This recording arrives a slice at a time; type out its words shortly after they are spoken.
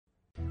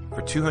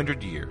For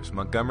 200 years,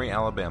 Montgomery,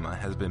 Alabama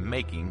has been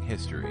making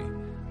history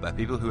by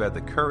people who had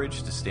the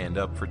courage to stand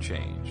up for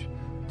change.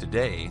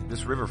 Today,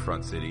 this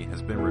riverfront city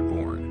has been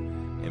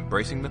reborn,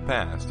 embracing the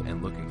past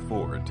and looking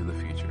forward to the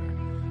future.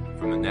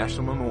 From the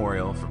National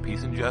Memorial for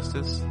Peace and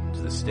Justice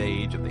to the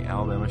stage of the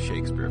Alabama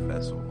Shakespeare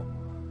Festival,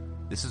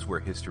 this is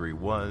where history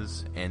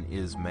was and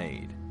is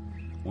made.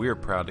 We are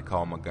proud to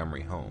call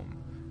Montgomery home,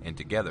 and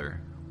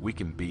together, we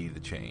can be the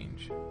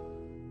change.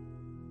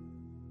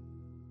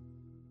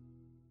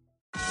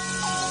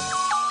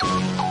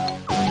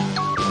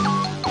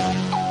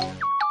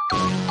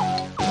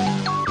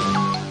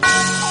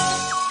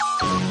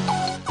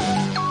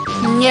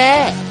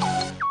 Yeah.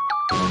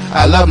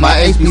 I love my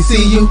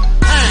HBCU.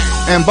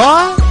 And boy,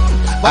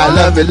 I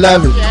love it,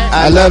 love it.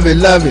 I love it,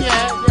 love it.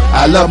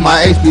 I love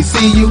my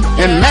HBCU.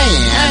 And man,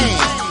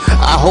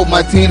 I hope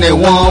my team they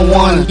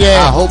won.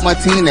 Yeah. I hope my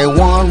team they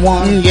won.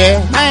 Yeah.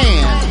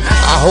 Man.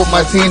 I hope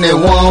my team they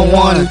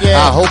won.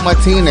 I hope my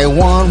team they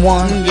won.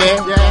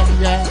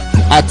 Yeah.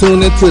 I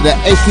tune into the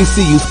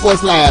HBCU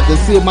Sports Lab to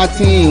see if my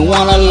team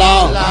won or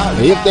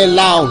lost. If they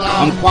lost,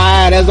 I'm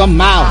quiet as a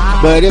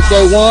mouse. But if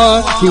they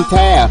won, keep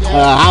tab.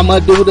 I'ma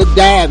do the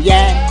dab,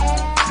 yeah.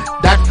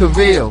 Dr.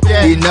 Ville,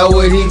 he know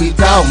what he be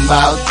talking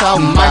about.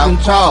 Mike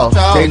and Charles,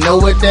 they know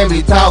what they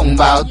be talking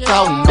about.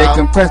 They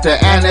compress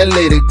the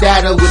analytic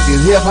data with your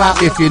hip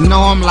hop. If you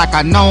know them like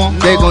I know them,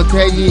 they gon'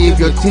 tell you if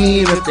your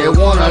team, if they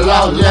won or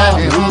lost,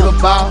 and who the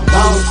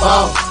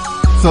ball.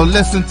 So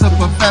listen to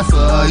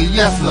Professor,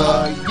 yes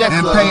sir,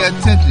 and pay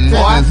attention,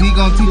 cause he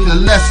gon' teach a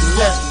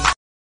lesson.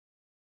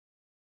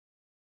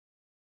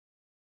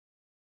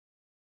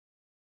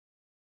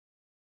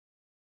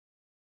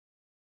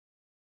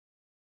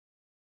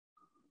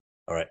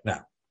 All right,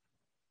 now.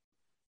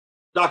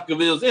 Dr.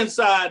 Ville's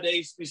inside the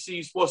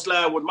HBCU Sports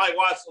Lab with Mike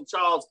Washington,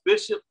 Charles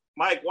Bishop.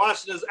 Mike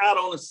Washington's out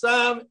on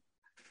assignment.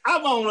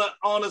 I'm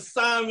on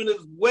assignment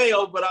as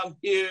well, but I'm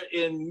here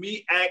in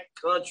MEAC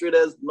country,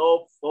 that's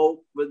Norfolk,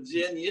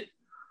 Virginia,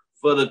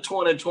 for the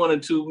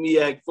 2022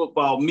 MEAC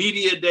Football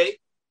Media Day.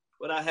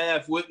 But I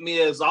have with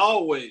me, as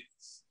always,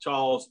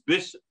 Charles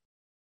Bishop,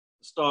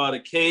 star of the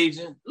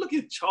Cajun. Look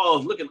at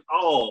Charles looking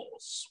all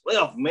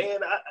swell, man.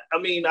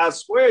 I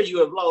swear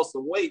you have lost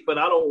the weight, but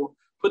I don't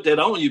put that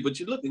on you,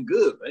 but you're looking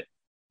good, man.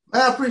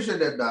 I appreciate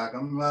that, Doc.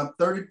 I'm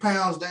 30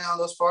 pounds down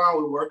thus far.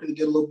 We're working to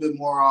get a little bit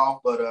more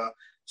off, but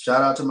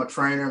shout out to my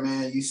trainer,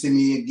 man. You see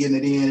me getting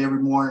it in every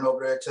morning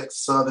over there at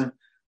Texas Southern.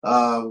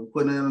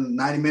 Putting in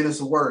 90 minutes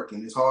of work,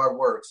 and it's hard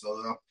work.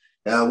 So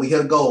we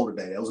hit a goal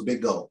today. That was a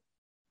big goal.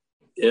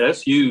 Yeah,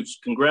 that's huge.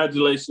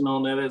 Congratulations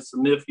on that. That's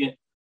significant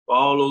for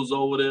all those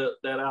over there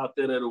that out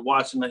there that are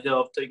watching the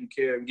health, taking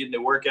care and getting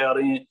their workout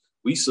in.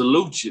 We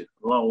salute you,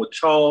 along with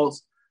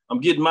Charles. I'm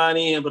getting mine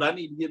in, but I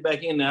need to get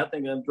back in there. I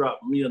think I've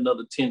dropped me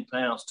another 10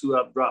 pounds, too.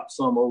 I've dropped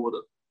some over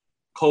the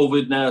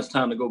COVID. Now it's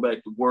time to go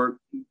back to work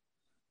and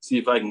see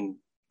if I can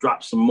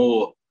drop some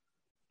more.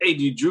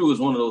 A.D. Drew is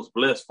one of those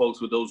blessed folks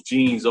with those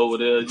jeans over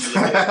there. We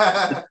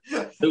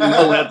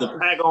don't have to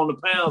pack on the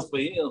pounds for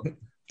him.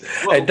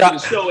 Welcome to the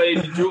show,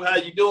 A.D. Drew. How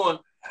you doing?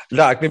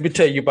 Doc, let me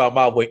tell you about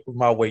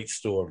my weight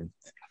story.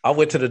 I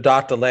went to the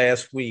doctor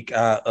last week.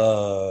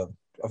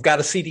 I've got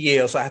a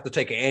CDL, so I have to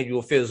take an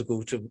annual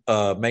physical to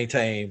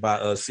maintain my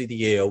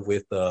CDL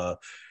with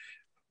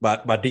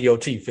my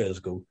DOT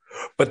physical.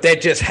 But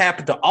that just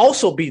happened to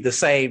also be the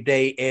same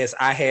day as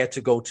I had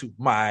to go to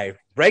my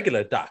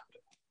regular doctor.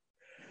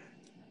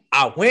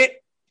 I went,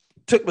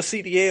 took my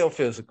CDL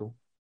physical.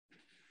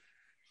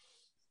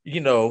 You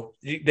know,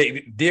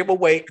 they did my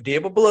weight,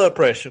 did my blood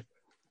pressure.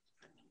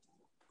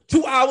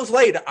 2 hours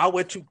later, I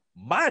went to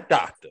my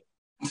doctor.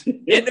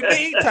 In the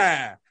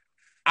meantime,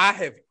 I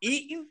have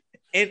eaten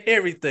and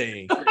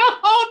everything.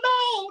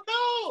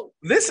 Oh,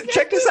 no. Listen,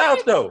 check this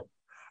out, though.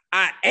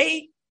 I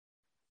ate.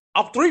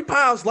 I'm 3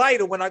 pounds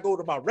lighter when I go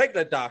to my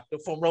regular doctor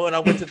from when I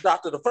went to the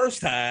doctor the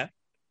first time.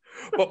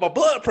 But my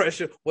blood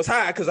pressure was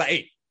high because I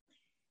ate.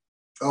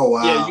 Oh,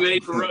 wow. Yeah, you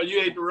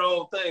ate the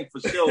wrong thing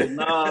for sure.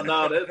 No,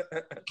 you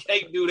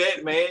can't do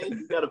that, man.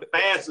 You got to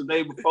fast the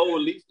day before,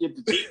 at least get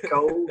the cheat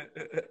code.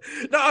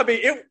 No, I mean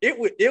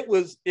it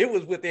was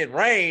within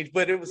range,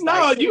 but it was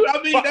my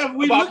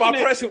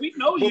pressure. We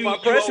know you. My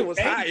pressure was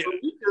higher.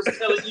 We just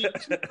telling you,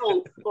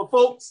 for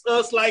folks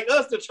like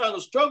us that trying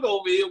to struggle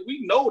over here,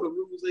 we know the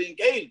rules of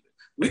engagement.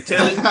 We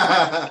telling you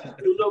a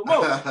little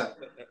more.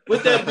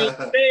 With that being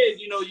said,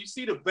 you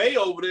see the bay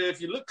over there.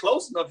 If you look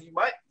close enough,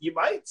 you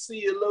might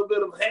see a little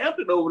bit of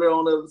Hampton over there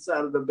on the other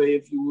side of the bay,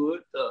 if you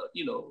would,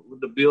 with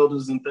the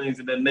buildings and things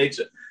of that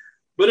nature.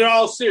 But in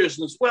all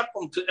seriousness,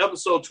 welcome to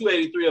episode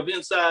 283 of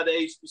Inside the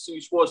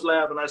HBCU Sports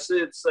Lab, and I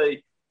should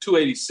say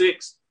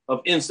 286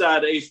 of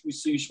Inside the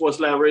HBCU Sports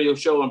Lab radio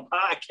show and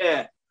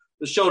podcast,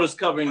 the show that's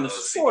covering the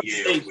sports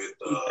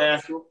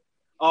HBCU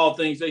all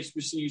things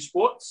HBCU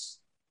sports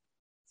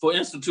for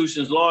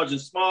institutions large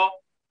and small.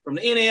 From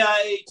the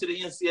NAIA to the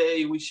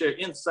NCAA, we share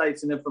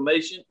insights and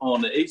information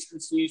on the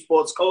HBCU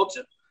sports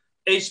culture,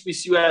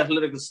 HBCU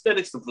athletic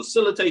aesthetics to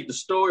facilitate the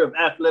story of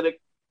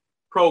athletic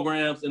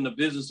programs in the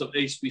business of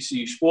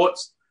HBCU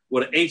sports.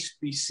 with an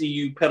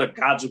HBCU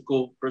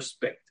pedagogical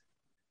perspective.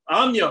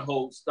 I'm your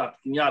host, Dr.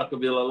 Kenyatta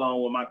Cavill,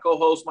 along with my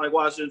co-host, Mike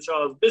Washington,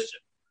 Charles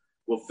Bishop.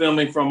 We're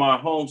filming from our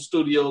home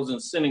studios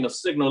and sending a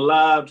signal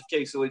live to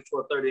KCOH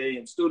 1230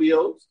 AM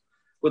studios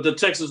with the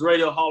Texas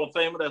Radio Hall of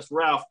Famer, that's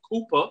Ralph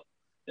Cooper,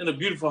 in the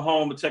beautiful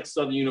home of Texas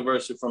Southern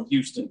University from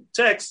Houston,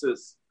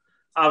 Texas.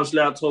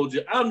 Obviously, I told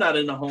you, I'm not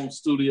in the home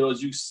studio.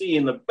 As you see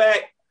in the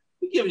back,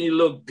 we're giving you a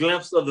little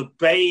glimpse of the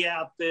bay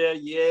out there.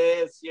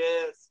 Yes.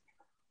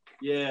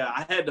 Yeah,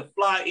 I had to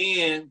fly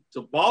in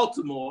to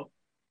Baltimore,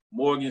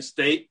 Morgan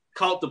State,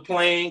 caught the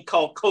plane,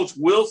 called Coach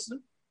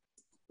Wilson,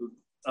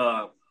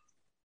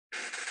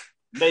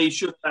 made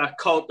sure I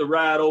caught the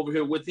ride over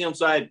here with him.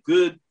 So I had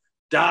good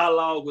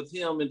dialogue with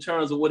him in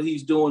terms of what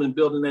he's doing and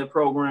building that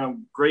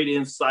program. Great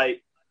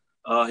insight.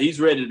 He's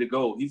ready to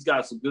go. He's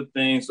got some good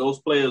things. Those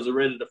players are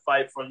ready to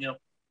fight for him.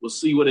 We'll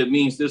see what it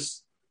means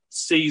this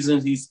season.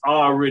 He's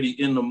already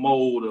in the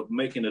mode of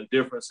making a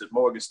difference at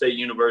Morgan State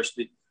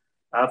University.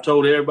 I've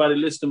told everybody,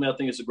 listen to me, I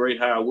think it's a great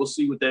hire. We'll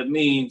see what that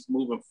means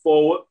moving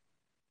forward.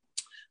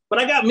 But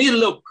I got me a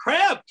little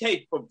crab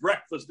cake for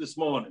breakfast this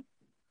morning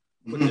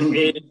with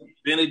the egg,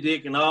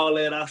 Benedict, and all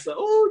that. I said,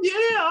 oh,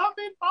 yeah, I'm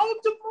in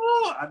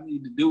Baltimore. I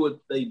need to do what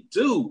they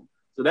do.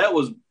 So that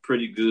was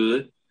pretty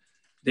good.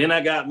 Then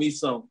I got me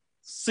some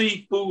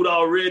seafood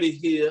already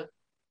here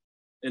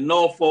in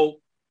Norfolk.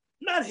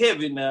 Not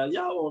heavy now.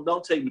 Y'all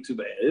don't take me too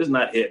bad. It's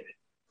not heavy.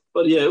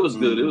 But, yeah, it was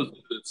good. It was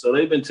good. So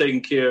they've been taking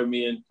care of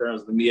me in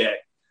terms of the MEAC.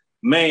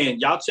 Man,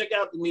 y'all check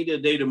out the Media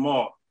Day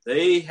tomorrow.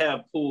 They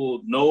have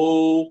pulled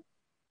no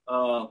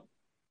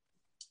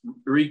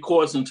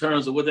recourse in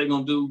terms of what they're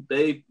going to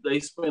do. They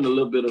spend a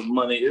little bit of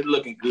money. It's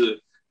looking good.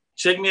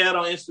 Check me out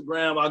on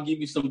Instagram. I'll give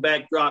you some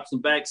backdrops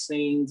and back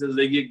scenes as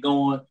they get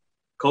going.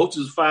 Coach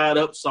is fired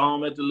up. Saw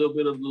him at the little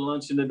bit of the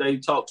luncheon today.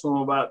 Talked to him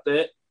about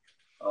that.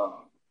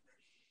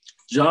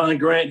 John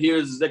Grant here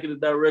is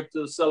executive director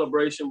of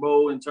Celebration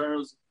Bowl in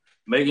terms of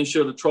making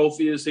sure the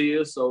trophy is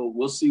here. So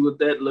we'll see what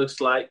that looks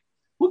like.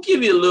 We'll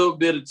give you a little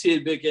bit of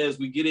tidbit as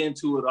we get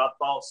into it, our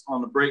thoughts on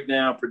the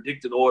breakdown,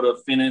 predicted order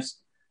of finish,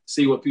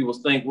 see what people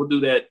think. We'll do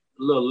that a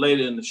little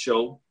later in the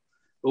show.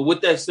 But with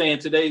that saying,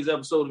 today's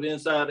episode of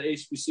Inside the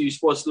HBCU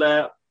Sports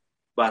Lab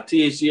by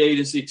THG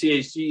Agency.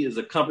 THG is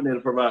a company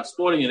that provides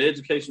sporting and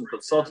educational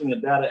consulting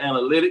and data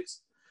analytics.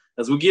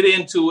 As we get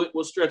into it,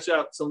 we'll stretch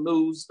out some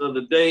news of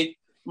the day.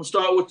 We'll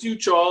start with you,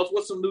 Charles.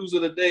 What's some news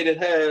of the day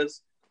that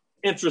has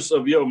interest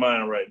of your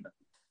mind right now?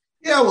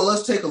 Yeah, well,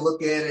 let's take a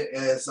look at it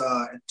as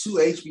two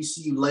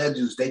HBCU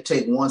legends. They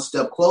take one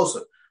step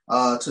closer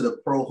to the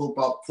Pro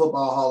Football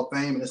Hall of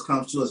Fame, and this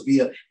comes to us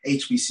via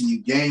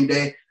HBCU Game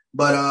Day.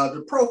 But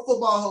the Pro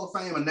Football Hall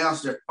of Fame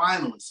announced their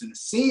finalists in the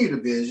senior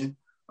division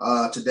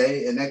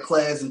today, and that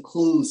class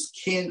includes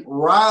Ken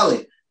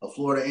Riley of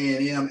Florida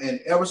A&M and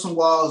Everson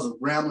Walls of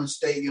Grambling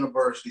State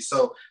University.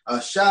 So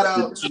shout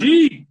out to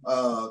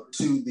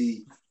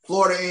the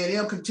Florida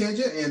A&M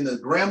contingent and the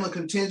Grambling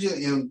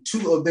contingent, and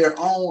two of their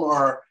own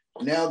are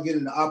now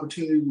getting the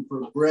opportunity to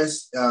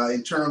progress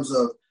in terms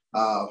of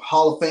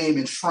Hall of Fame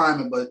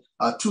enshrinement.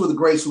 But two of the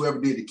greats who ever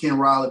did it, Ken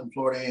Riley from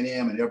Florida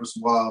A&M and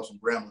Everson Walls from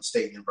Grambling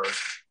State University.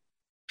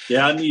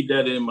 Yeah, I need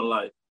that in my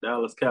life.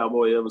 Dallas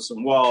Cowboy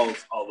Everson Walls,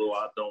 although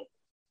I don't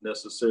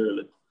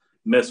necessarily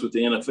mess with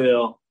the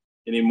NFL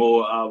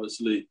anymore.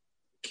 Obviously,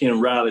 Ken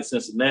Riley,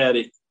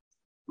 Cincinnati,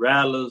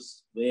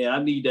 Rattlers. Man,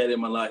 I need that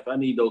in my life. I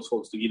need those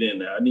folks to get in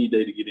there. I need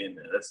they to get in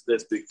there.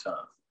 That's big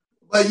time.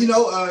 But,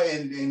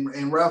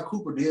 and Ralph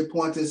Cooper did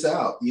point this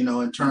out,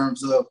 in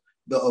terms of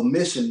the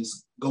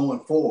omissions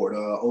going forward.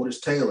 Otis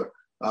Taylor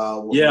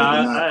will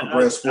not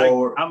progress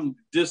forward. I'm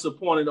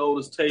disappointed,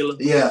 Otis Taylor.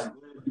 Yeah.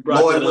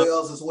 Lloyd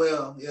Wells as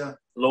well. Yeah.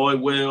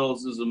 Lloyd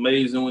Wells is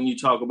amazing when you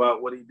talk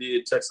about what he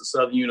did, Texas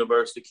Southern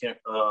University.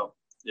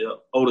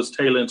 Otis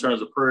Taylor in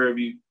terms of Prairie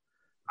View.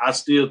 I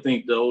still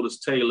think that Otis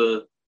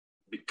Taylor,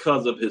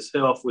 because of his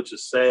health, which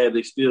is sad,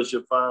 they still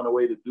should find a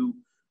way to do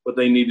what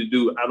they need to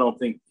do. I don't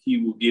think he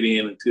will get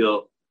in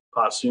until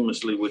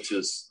posthumously, which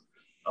is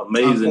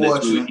amazing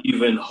that you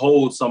even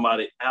hold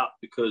somebody out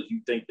because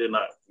you think they're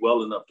not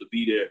well enough to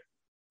be there.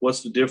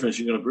 What's the difference?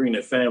 You're going to bring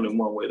their family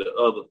one way or the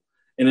other.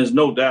 And there's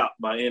no doubt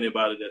by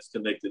anybody that's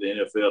connected to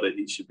the NFL that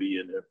he should be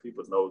in there.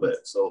 People know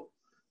that. So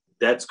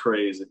that's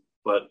crazy.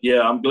 But,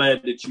 yeah, I'm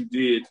glad that you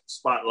did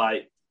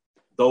spotlight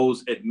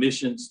those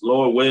admissions.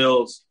 Lloyd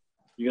Wells,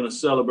 you're going to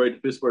celebrate the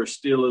Pittsburgh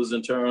Steelers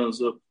in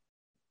terms of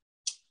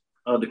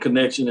the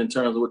connection, in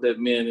terms of what that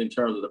meant, in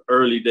terms of the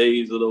early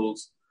days of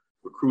those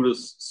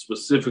recruiters,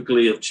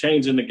 specifically of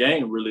changing the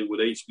game, really, with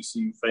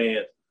HBCU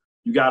fans.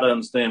 You got to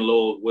understand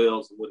Lloyd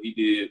Wells and what he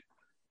did,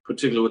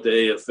 particularly with the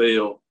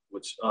AFL,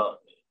 which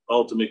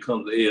ultimately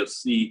comes to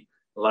AFC,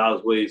 a lot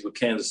of ways with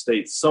Kansas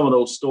State. Some of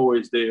those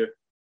stories there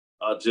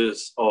are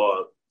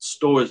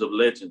stories of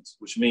legends,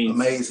 which means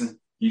amazing.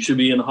 You should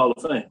be in the Hall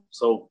of Fame.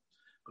 So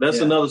that's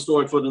another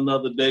story for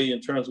another day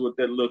in terms of what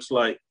that looks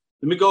like.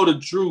 Let me go to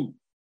Drew,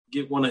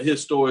 get one of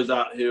his stories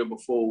out here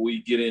before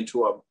we get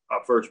into our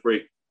first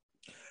break.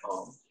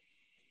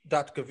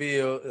 Dr.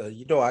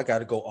 Cavill, I got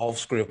to go off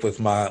script with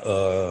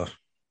my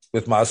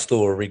with my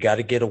story. Got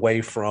to get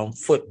away from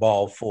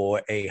football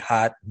for a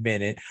hot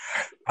minute.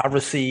 I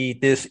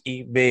received this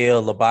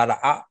email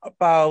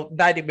about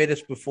 90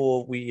 minutes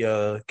before we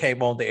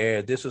came on the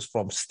air. This is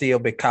from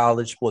Stillman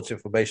College Sports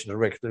Information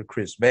Director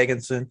Chris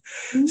Megginson.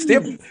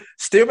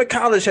 Stillman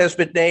College has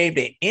been named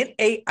the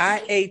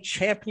NAIA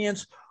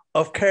Champions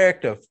of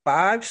Character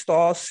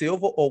 5-star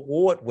Silver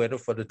Award winner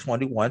for the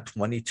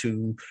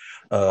 21-22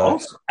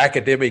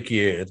 academic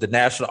year. The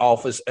national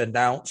office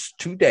announced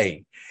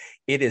today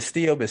it is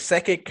still the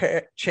second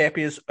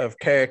Champions of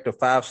Character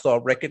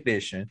 5-star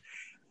recognition.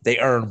 They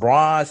earned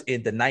bronze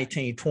in the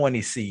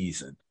 1920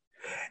 season.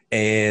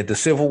 And the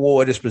Silver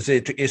Award is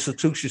presented to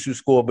institutions who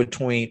score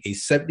between a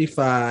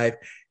 75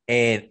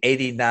 and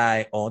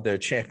 89 on their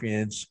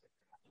Champions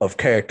of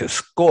Character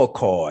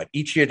scorecard.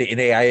 Each year, the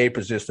NAIA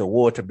presents the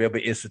award to member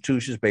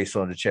institutions based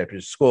on the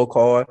Champions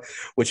scorecard,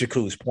 which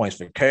includes points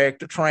for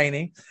character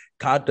training,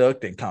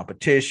 conduct and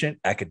competition,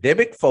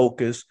 academic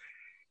focus,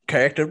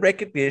 character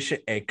recognition,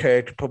 and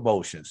character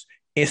promotions.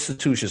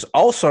 Institutions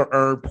also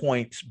earn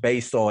points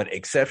based on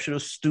exceptional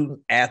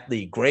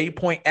student-athlete grade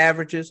point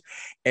averages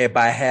and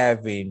by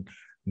having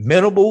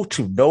minimal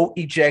to no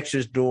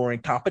ejections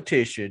during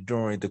competition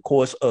during the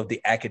course of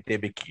the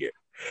academic year.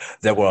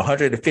 There were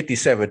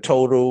 157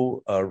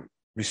 total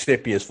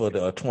recipients for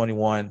the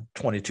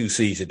 21-22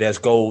 season. That's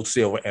gold,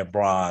 silver, and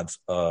bronze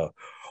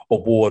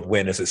award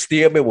winners. And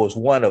Stillman was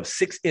one of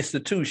 6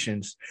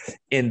 institutions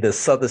in the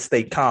Southern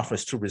State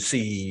Conference to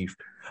receive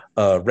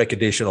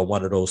recognition on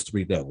one of those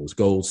 3 levels,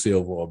 gold,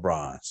 silver, or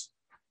bronze.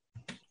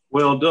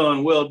 Well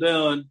done, well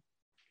done.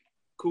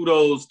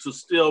 Kudos to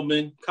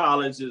Stillman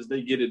College as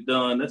they get it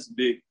done. That's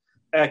big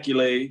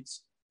accolades.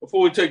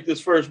 Before we take this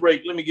first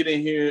break, let me get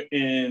in here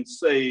and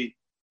say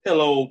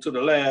hello to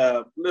the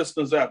lab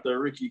listeners out there.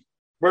 Ricky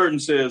Burton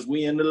says,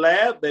 we in the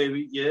lab,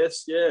 baby.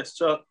 Yes, yes.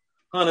 Chuck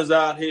Hunter's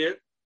out here.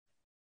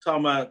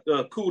 Talking about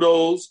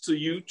kudos to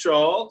you,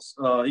 Charles.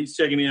 He's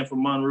checking in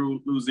from Monroe,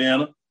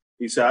 Louisiana.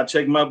 He said, I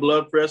checked my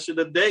blood pressure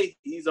today.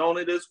 He's on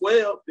it as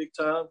well. Big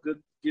time.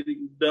 Good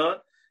getting done.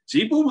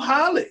 G-Boom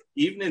Holly.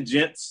 Evening,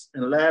 gents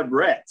and lab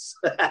rats.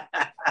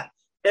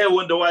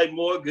 Edwin Dwight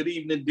Moore. Good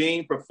evening,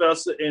 Dean,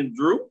 Professor, and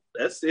Drew.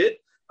 That's it.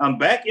 I'm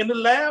back in the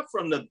lab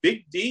from the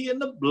Big D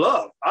and the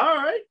Bluff. All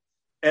right.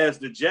 As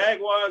the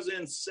Jaguars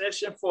in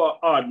session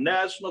for our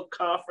national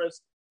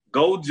conference,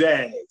 go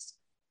Jags.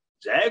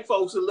 Jag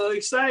folks are a little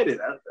excited.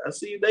 I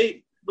see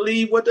they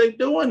believe what they're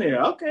doing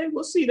there. Okay,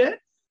 we'll see that.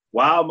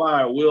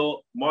 Wildmeyer,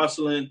 Will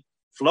Marcelin,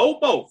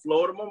 Flobo,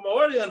 Florida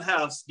Memorial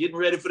House, getting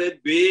ready for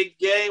that big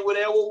game with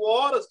Edward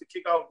Waters to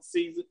kick off the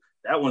season.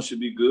 That one should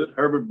be good.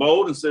 Herbert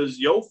Bolden says,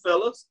 yo,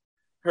 fellas.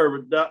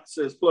 Herbert Doc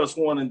says,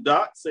 +1 and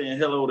Doc, saying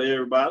hello to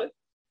everybody.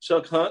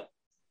 Chuck Hunt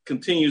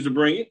continues to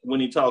bring it when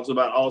he talks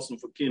about awesome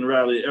for Ken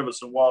Riley,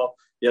 Everson Wall.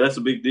 Yeah, that's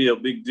a big deal,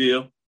 big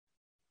deal.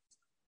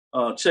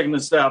 Checking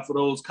this out for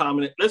those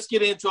commenting. Let's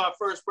get into our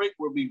first break.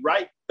 We'll be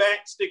right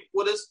back. Stick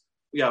with us.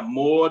 We got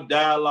more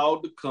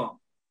dialogue to come.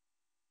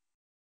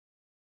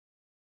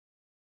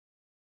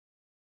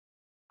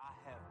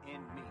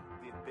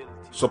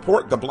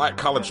 Support the Black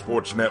College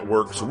Sports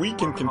Network so we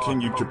can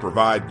continue to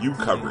provide you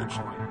coverage.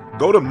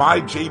 Go to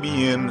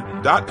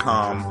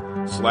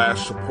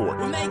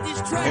myjbn.com/support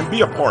and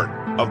be a part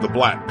of the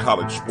Black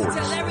College Sports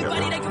Tell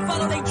everybody Network. they can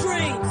follow their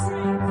dreams.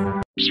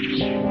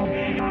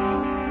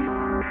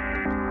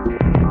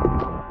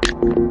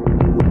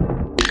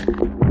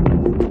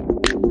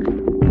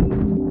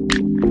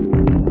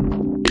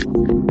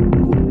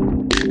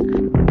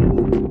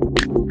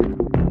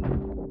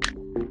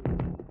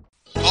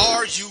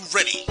 Are you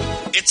ready?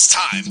 It's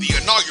time. The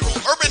inaugural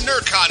Urban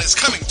NerdCon is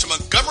coming to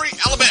Montgomery,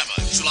 Alabama,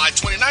 July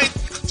 29th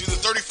through the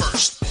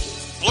 31st.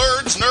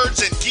 Blurs,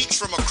 nerds, and geeks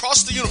from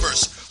across the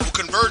universe will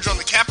converge on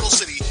the capital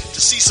city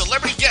to see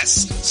celebrity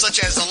guests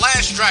such as The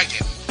Last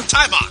Dragon,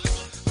 Timok,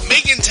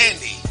 Megan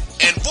Tandy,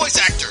 and voice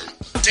actor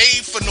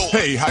Dave Fennoy.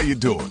 Hey, how you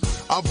doing?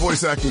 I'm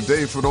voice actor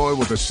Dave Fennoy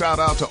with a shout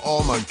out to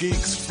all my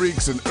geeks,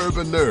 freaks, and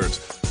urban nerds.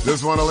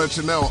 Just want to let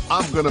you know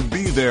I'm going to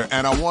be there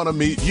and I want to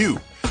meet you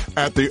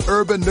at the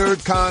Urban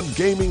NerdCon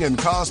Gaming and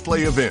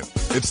Cosplay event.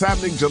 It's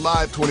happening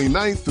July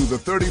 29th through the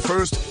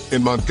 31st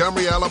in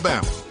Montgomery,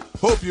 Alabama.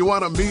 Hope you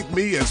want to meet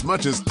me as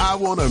much as I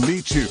want to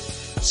meet you.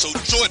 So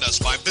join us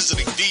by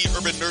visiting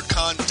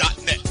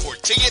theurbannerdcon.net for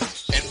ticket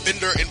and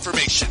vendor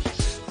information.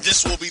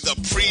 This will be the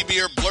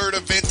premier Blurred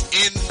event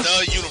in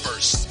the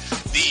universe.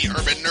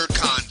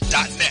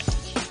 Theurbannerdcon.net.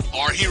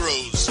 Our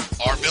heroes,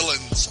 our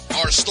villains,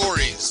 our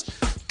stories,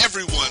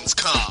 everyone's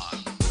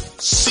con.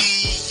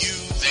 See you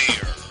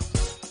there.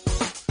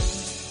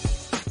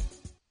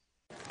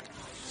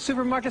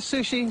 Supermarket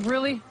sushi,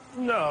 really?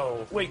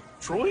 No. Wait,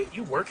 Troy,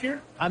 you work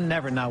here? I'm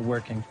never not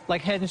working.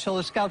 Like Head &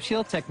 Shoulders Scalp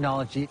Shield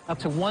technology, up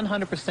to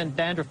 100%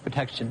 dandruff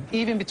protection,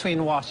 even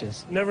between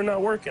washes. Never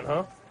not working,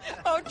 huh?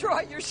 Oh,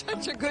 Troy, you're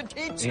such a good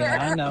teacher.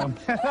 Yeah, I know.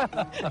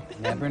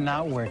 Never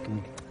not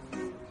working.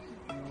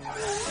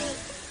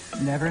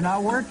 Never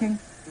not working.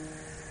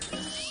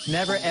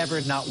 Never ever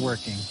not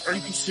working. Are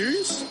you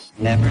serious?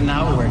 Never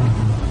not working.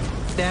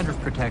 Dandruff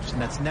protection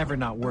that's never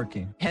not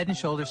working. Head &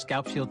 Shoulders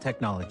Scalp Shield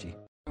technology.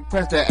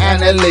 Press the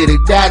analytic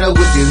data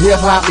with your hip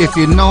hop. If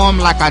you know them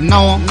like I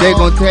know them, they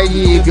gon' tell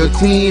you if your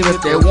team,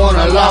 if they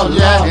wanna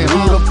lose, and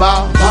who the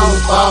ball.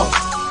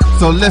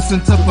 So listen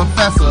to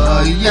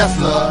Professor, yes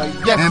sir,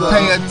 and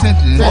pay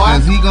attention,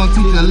 cause he gon'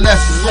 teach a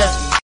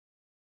lesson.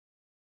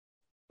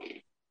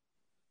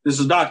 This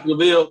is Dr.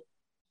 LaVille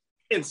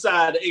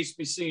inside the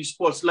HBCU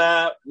Sports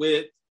Lab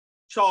with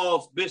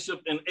Charles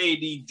Bishop and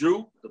A.D.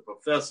 Drew. The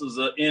professors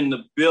are in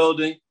the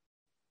building.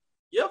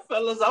 Yeah,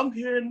 fellas, I'm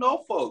here in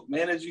Norfolk,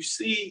 man. As you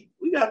see,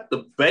 we got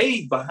the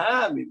bay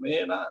behind me,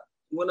 man. I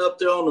went up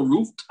there on the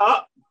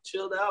rooftop,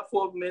 chilled out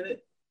for a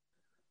minute.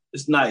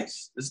 It's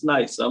nice. It's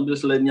nice. I'm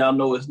just letting y'all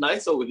know it's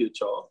nice over here,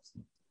 Charles.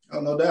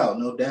 Oh, no doubt,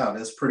 no doubt.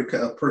 That's pretty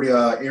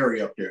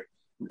area up there.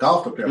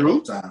 Golfed up there all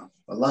the time.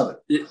 I love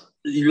it.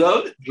 You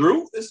love it,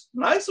 Drew? It's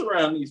nice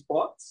around these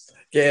parts.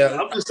 Yeah,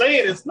 I'm just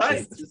saying it's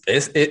nice.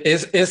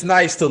 It's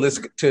nice till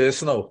it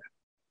snow.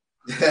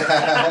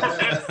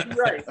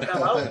 Right.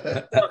 Everybody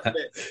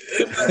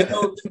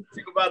knows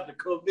think about the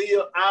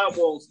Claville. I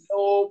want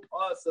no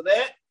parts of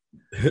that.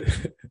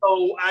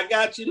 So I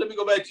got you. Let me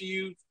go back to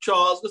you,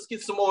 Charles. Let's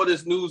get some more of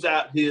this news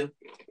out here.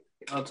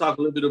 I'll talk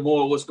a little bit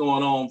more of what's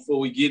going on before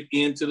we get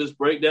into this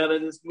breakdown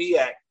of this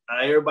MEAC.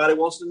 Everybody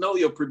wants to know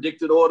your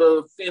predicted order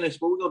of finish,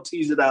 but we're going to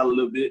tease it out a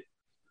little bit.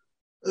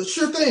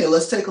 Sure thing.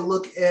 Let's take a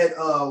look at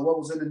what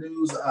was in the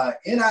news.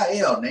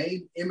 NIL,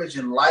 name, image,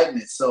 and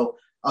likeness. So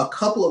a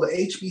couple of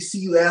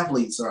HBCU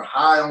athletes are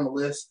high on the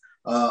list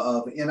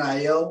of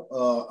NIL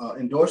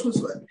endorsements.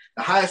 But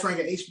the highest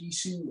ranking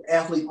HBCU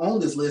athlete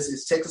on this list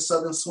is Texas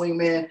Southern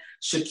swingman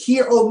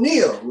Shaquille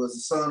O'Neal, who is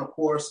the son, of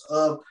course,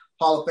 of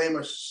Hall of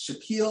Famer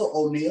Shaquille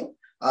O'Neal.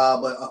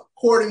 But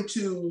according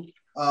to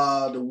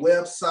the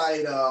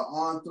website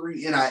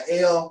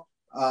On3NIL,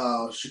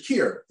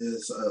 Shakir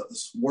is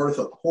worth,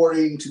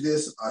 according to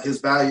this,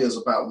 his value is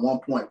about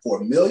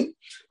 $1.4 million.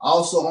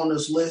 Also on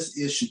this list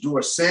is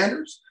Shedeur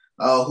Sanders,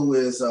 who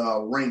is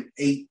ranked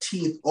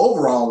 18th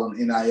overall on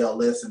the NIL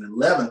list and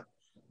 11th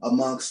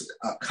amongst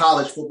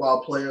college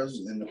football players.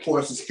 And of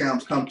course, this come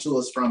to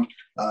us from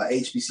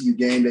HBCU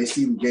Game Day.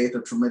 Stephen gave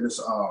a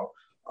tremendous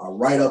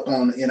write-up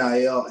on the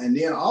NIL. And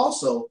then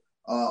also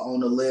on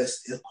the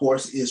list, of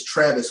course, is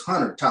Travis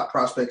Hunter, top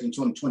prospect in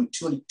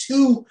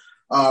 2022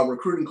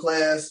 recruiting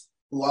class,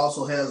 who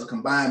also has a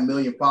combined 1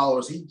 million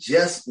followers. He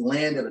just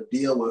landed a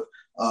deal with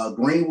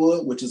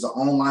Greenwood, which is an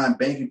online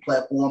banking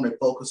platform that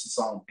focuses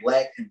on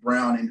Black and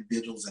brown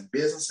individuals and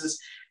businesses.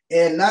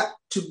 And not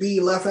to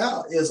be left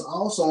out is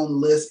also on the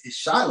list is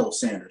Shiloh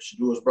Sanders,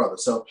 Shadeur's brother.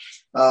 So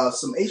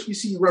some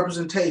HBCU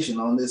representation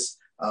on this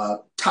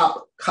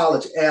top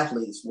college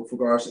athletes with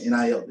regards to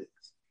NIL business.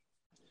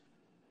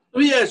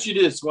 Let me ask you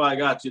this while I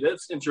got you.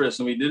 That's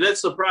interesting to me. Did that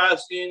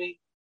surprise you any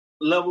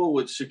level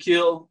with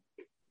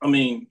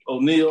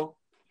O'Neal,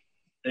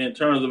 in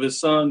terms of his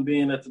son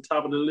being at the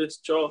top of the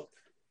list, Charles?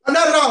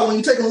 Not at all. When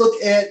you take a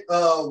look at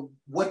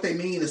what they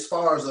mean as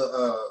far as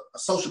a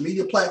social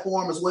media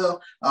platform as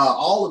well,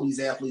 all of these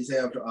athletes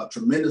have a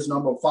tremendous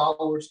number of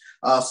followers.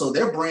 So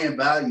their brand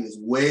value is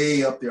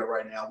way up there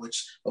right now,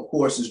 which, of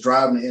course, is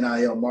driving the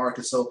NIL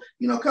market. So,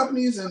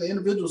 companies and the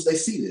individuals, they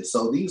see this.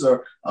 So these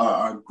are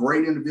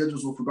great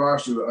individuals with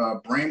regards to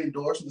brand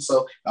endorsement.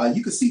 So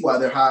you can see why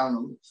they're high on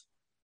the list.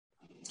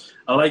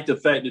 I like the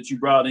fact that you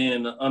brought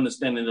in the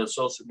understanding of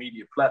social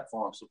media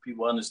platforms so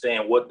people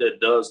understand what that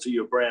does to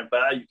your brand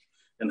value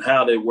and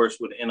how they work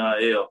with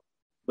NIL.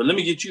 But let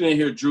me get you in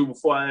here, Drew,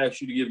 before I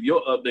ask you to give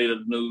your update of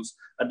the news.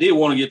 I did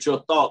want to get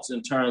your thoughts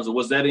in terms of,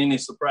 was that any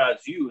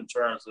surprise to you in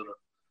terms of the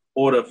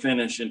order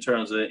finish, in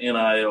terms of the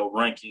NIL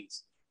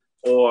rankings?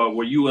 Or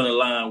were you in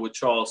line with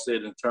Charles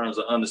said in terms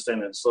of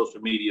understanding the social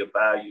media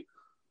value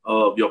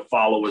of your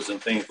followers and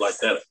things like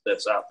that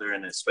that's out there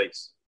in that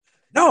space?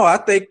 No, I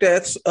think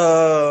that's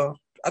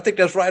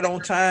right on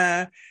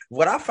time.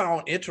 What I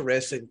found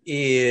interesting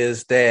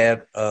is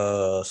that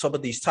some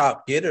of these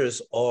top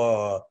getters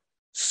are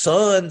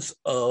sons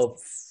of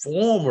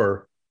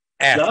former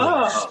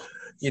athletes.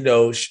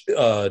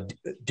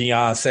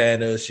 Deion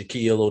Sanders,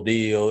 Shaquille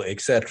O'Neal,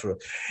 etc.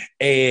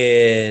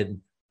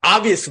 And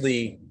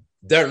obviously,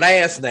 their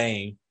last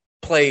name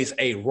plays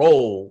a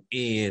role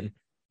in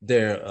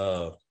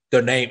their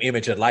name,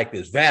 image, and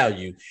likeness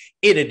value,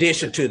 in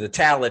addition to the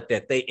talent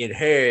that they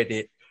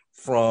inherited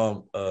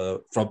from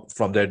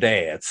their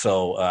dad.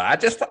 So I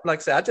just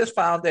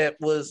found that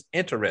was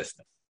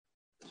interesting.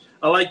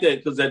 I like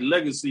that because that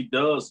legacy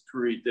does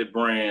create that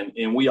brand,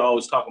 and we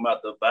always talk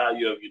about the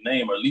value of your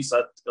name, or at least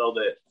I tell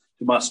that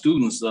to my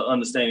students. The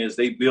understanding is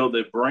they build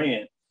their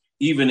brand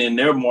even in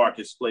their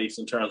marketplace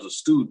in terms of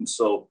students.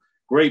 So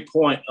great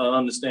point on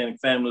understanding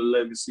family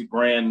legacy,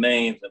 brand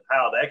names, and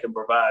how that can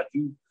provide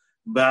you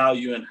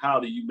value, and how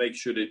do you make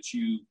sure that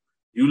you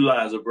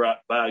utilize a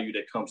value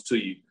that comes to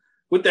you.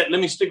 With that,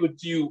 let me stick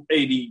with you,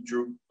 A.D.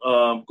 Drew.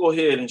 Go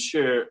ahead and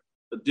share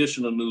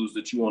additional news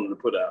that you wanted to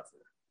put out there.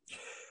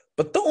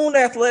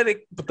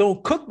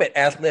 Bethune-Cookman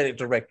Athletic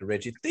Director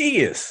Reggie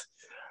Theus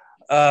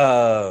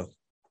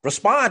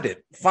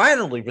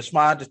finally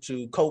responded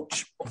to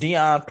Coach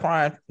Deion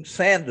Prime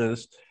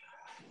Sanders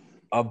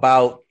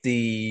about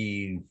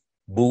the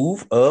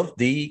move of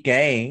the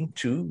game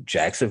to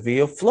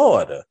Jacksonville,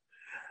 Florida.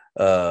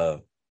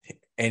 And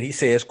he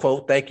says,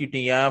 quote, "Thank you,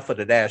 Deion, for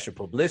the national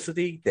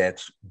publicity.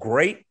 That's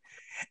great."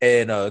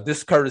 And this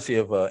is courtesy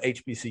of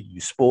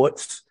HBCU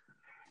Sports.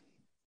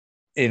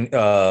 And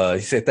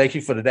he said, "Thank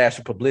you for the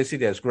national publicity.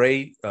 That's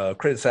great."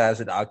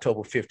 Criticizing the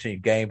October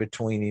 15th game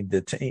between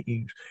the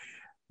teams,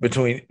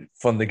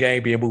 from the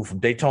game being moved from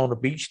Daytona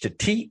Beach to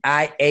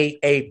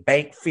TIAA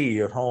Bank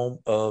Field, home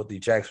of the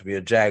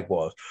Jacksonville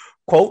Jaguars.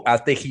 Quote, "I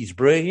think he's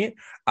brilliant.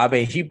 I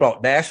mean, he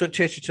brought national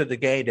attention to the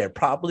game that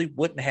probably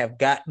wouldn't have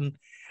gotten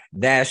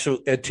national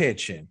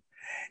attention."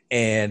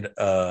 And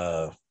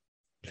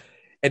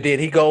then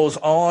he goes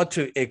on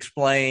to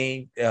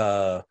explain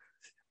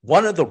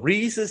one of the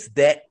reasons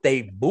that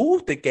they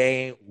moved the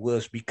game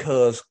was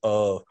because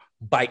of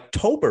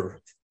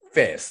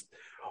Biketoberfest,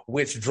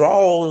 which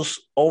draws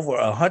over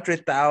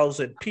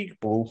 100,000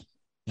 people,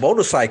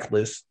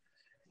 motorcyclists,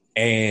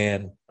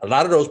 and a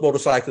lot of those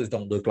motorcyclists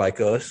don't look like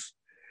us,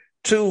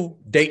 to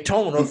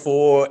Daytona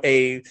for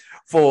a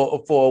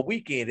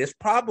weekend. It's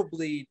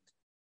probably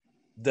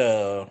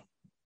the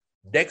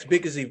next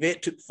biggest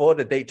event for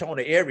the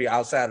Daytona area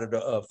outside of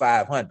the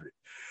 500.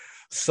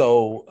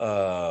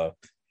 So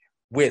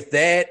with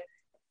that,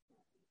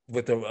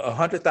 with the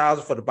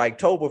 100,000 for the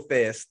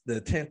Biketoberfest,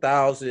 the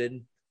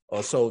 10,000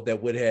 or so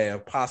that would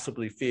have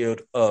possibly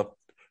filled up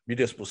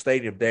Municipal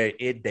Stadium there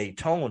in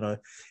Daytona,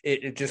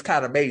 it just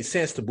kind of made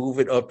sense to move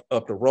it up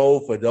the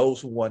road for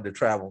those who wanted to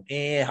travel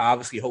in.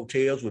 Obviously,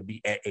 hotels would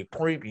be at a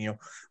premium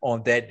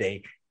on that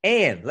day.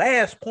 And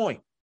last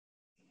point,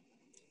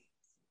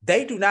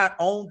 they do not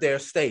own their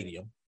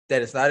stadium.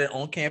 That is not an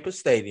on-campus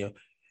stadium.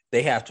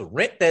 They have to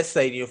rent that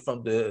stadium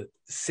from the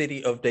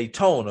city of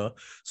Daytona.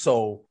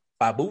 So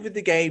by moving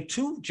the game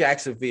to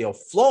Jacksonville,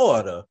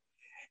 Florida,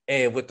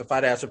 and with the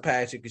financial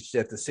package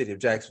that the city of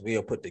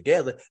Jacksonville put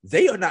together,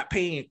 they are not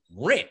paying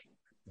rent.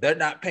 They're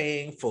not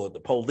paying for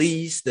the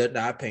police. They're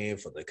not paying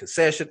for the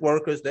concession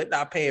workers. They're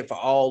not paying for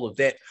all of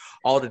that,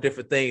 all the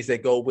different things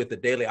that go with the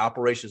daily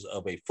operations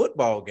of a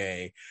football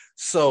game.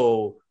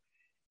 So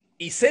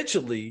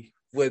essentially,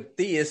 what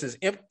this is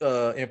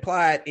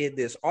implied in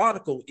this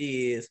article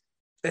is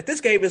that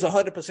this game is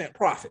 100%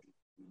 profit,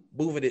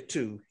 moving it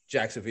to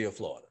Jacksonville,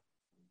 Florida.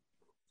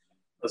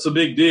 That's a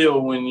big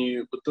deal when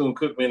you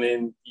Bethune-Cookman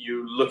and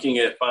you're looking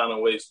at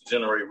finding ways to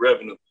generate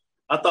revenue.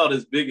 I thought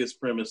his biggest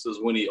premise is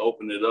when he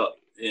opened it up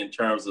in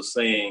terms of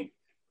saying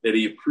that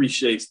he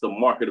appreciates the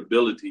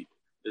marketability.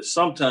 That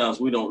sometimes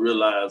we don't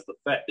realize the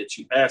fact that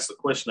you ask a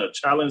question or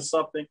challenge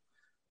something,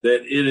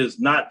 that it is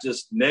not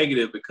just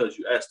negative because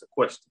you asked a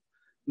question.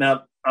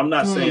 Now, I'm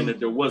not saying that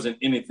there wasn't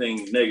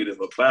anything negative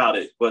about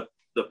it, but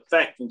the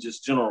fact and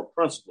just general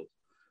principles.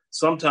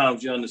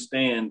 Sometimes you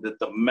understand that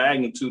the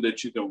magnitude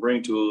that you can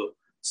bring to a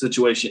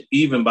situation,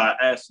 even by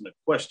asking the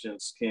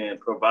questions, can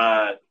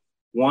provide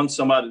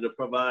somebody to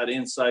provide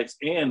insights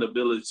and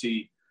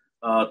ability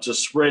to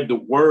spread the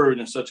word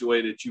in such a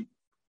way that you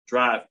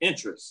drive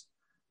interest.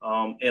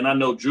 And I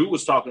know Drew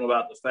was talking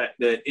about the fact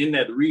that in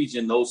that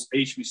region, those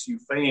HBCU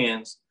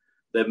fans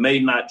that may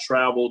not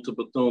travel to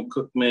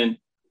Bethune-Cookman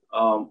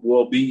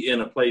will be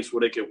in a place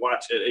where they can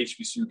watch an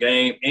HBCU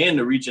game, and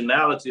the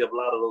regionality of a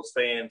lot of those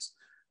fans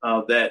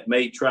that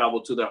may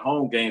travel to their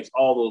home games.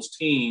 All those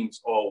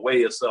teams are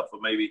way except for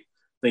maybe,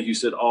 I think you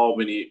said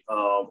Albany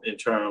in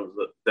terms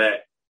of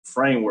that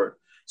framework.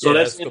 So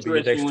that's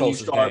interesting when you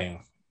start,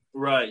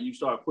 you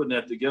start putting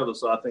that together.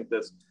 So I think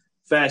that's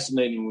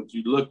fascinating when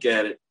you look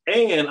at it.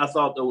 And I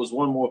thought there was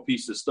one more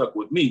piece that stuck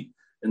with me.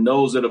 And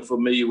those that are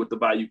familiar with the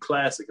Bayou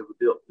Classic have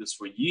built this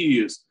for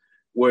years,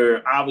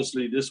 where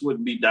obviously this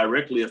wouldn't be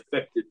directly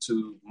affected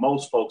to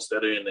most folks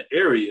that are in the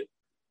area,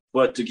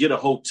 but to get a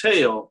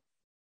hotel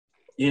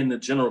in the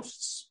general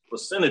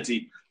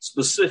vicinity,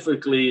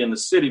 specifically in the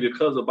city,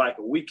 because of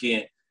Biker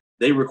Weekend,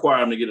 they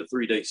require them to get a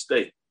 3-day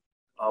stay.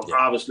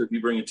 Obviously, if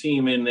you bring a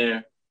team in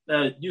there,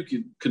 you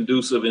can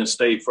conducive and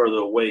stay further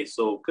away.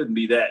 So it couldn't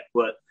be that,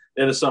 but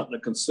that is something to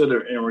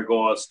consider in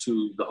regards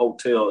to the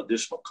hotel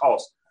additional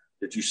cost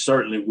that you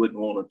certainly wouldn't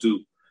want to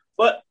do.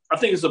 But I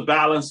think it's a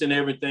balance in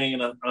everything,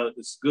 and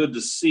it's good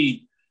to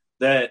see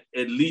that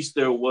at least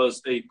there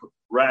was a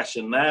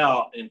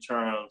rationale in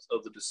terms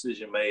of the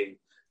decision made,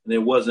 and it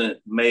wasn't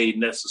made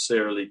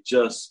necessarily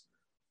just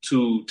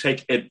to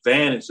take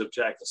advantage of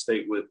Jackson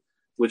State, with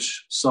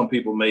which some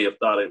people may have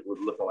thought it would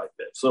look like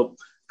that. So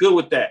good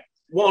with that.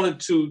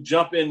 Wanted to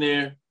jump in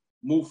there,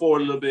 move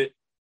forward a little bit,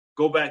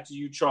 go back to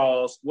you,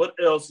 Charles. What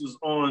else is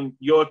on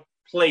your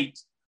plate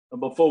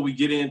before we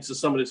get into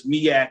some of this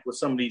MEAC with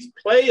some of these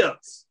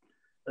players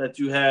that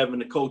you have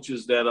and the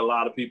coaches that a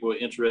lot of people are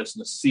interested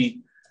to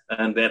see,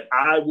 and that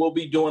I will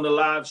be doing a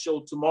live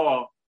show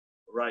tomorrow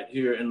right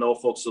here in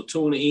Norfolk. So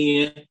tune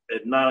in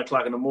at 9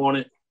 o'clock in the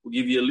morning. We'll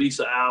give you at least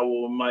an hour.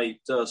 We might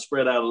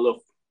spread out a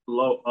little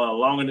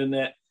longer than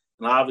that.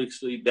 And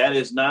obviously that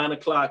is 9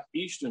 o'clock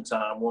Eastern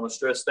time. I want to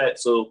stress that.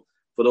 So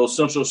for those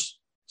Central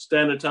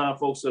Standard Time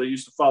folks that are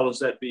used to follow us,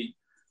 that'd be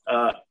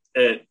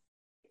at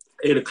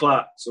 8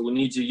 o'clock. So we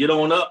need you to get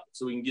on up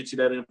so we can get you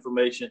that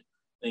information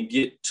and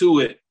get to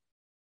it.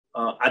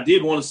 I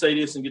did want to say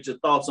this and get your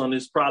thoughts on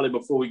this probably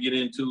before we get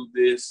into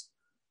this.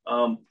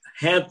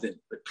 Hampton,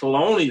 the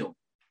Colonial,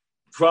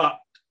 dropped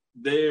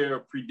their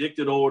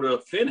predicted order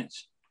of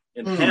finish,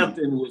 and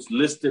Hampton was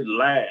listed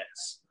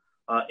last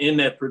in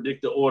that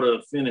predicted order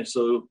of finish.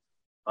 So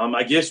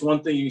I guess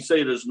one thing you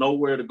say, there's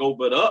nowhere to go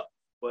but up.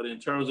 But in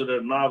terms of their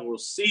inaugural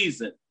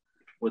season,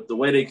 with the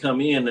way they come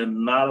in, there are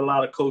not a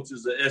lot of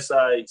coaches at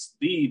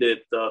SISD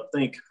that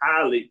think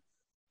highly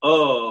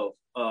of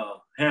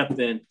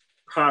Hampton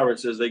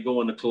Pirates as they go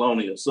into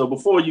Colonial. So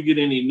before you get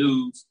any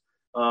news,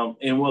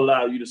 and we'll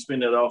allow you to spin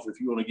that off if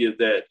you want to give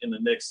that in the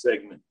next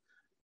segment,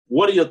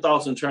 what are your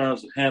thoughts in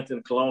terms of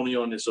Hampton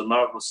Colonial in this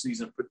inaugural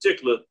season,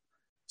 particularly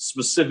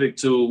specific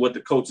to what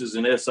the coaches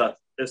and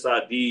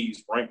SIDs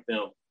ranked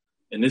them?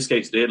 In this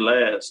case, dead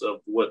last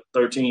of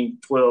 13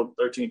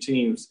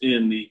 teams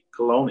in the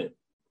Colonial.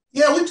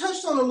 Yeah, we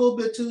touched on it a little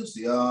bit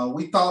Tuesday.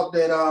 We thought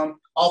that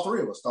all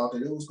three of us thought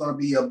that it was going to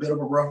be a bit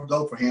of a rough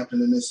go for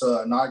Hampton in this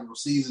inaugural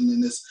season in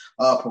this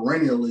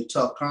perennially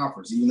tough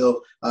conference. Even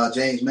though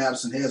James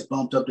Madison has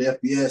bumped up to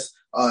FBS,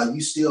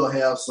 you still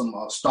have some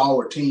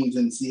stalwart teams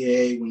in the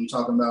CAA when you're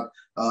talking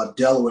about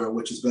Delaware,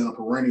 which has been a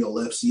perennial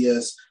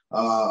FCS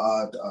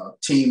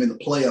team in the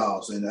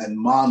playoffs, and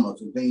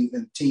Monmouth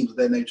and teams of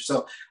that nature.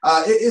 So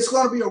it's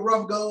going to be a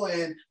rough go,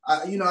 and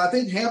I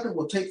think Hampton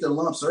will take their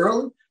lumps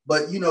early.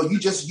 But,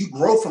 you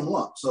grow from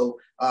lumps. So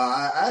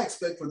I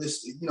expect for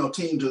this,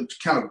 team to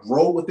kind of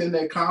grow within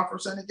that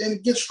conference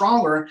and get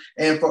stronger,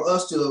 and for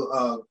us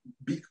to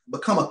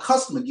become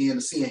accustomed again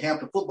to seeing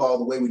Hampton football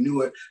the way we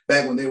knew it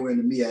back when they were in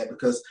the MEAC,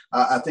 because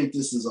I think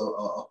this is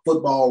a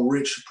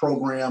football-rich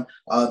program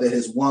that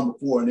has won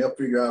before, and they'll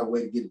figure out a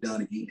way to get it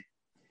done again.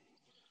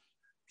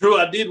 Drew,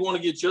 I did want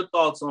to get your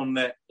thoughts on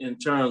that in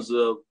terms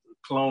of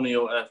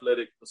Colonial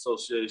Athletic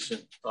Association,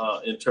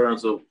 in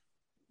terms of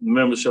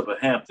membership of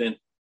Hampton,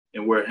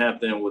 and where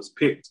Hampton was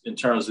picked in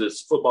terms of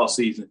this football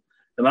season.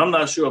 And I'm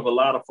not sure if a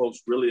lot of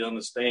folks really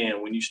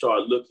understand when you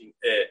start looking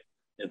at,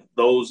 and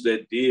those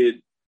that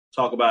did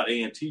talk about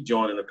A&T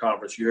joining the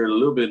conference, you heard a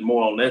little bit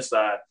more on that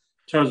side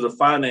in terms of the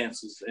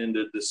finances and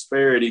the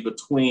disparity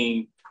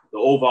between the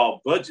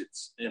overall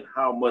budgets and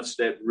how much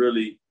that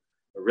really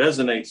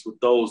resonates with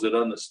those that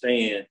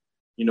understand,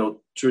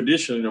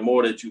 traditionally, the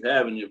more that you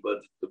have in your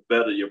budget, the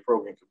better your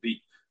program could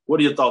be. What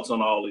are your thoughts on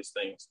all these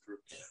things, Drew?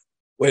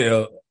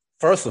 Well,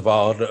 first of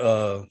all,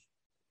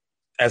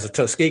 as a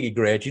Tuskegee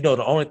grad,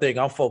 the only thing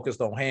I'm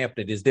focused on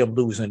Hampton is them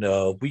losing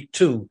week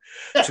 2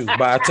 to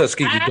my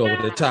Tuskegee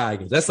Golden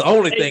Tigers. That's the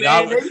only thing.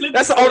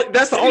 That's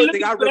the only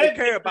thing I really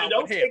care about.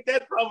 Don't take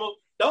that from them.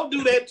 Don't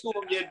do that to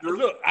them yet,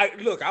 Drew.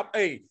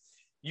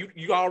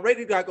 You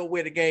already got to go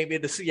win the game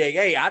in the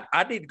CAA.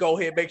 I need to go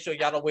ahead and make sure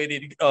y'all don't win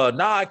any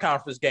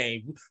non-conference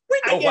game.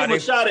 I gave them a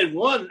shot at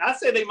one. I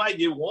said they might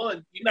get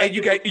one.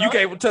 You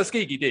gave them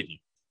Tuskegee, didn't you?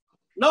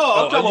 No,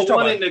 I'm talking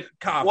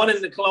about one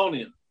in the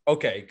Colonial.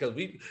 Okay,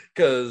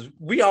 because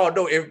we all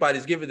know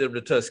everybody's giving them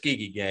the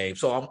Tuskegee game,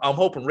 so I'm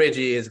hoping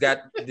Reggie has got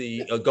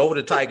the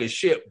Golden Tiger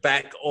ship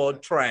back on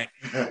track,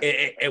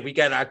 and we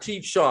got our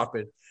teeth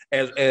sharpened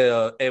and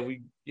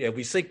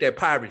we sink that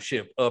pirate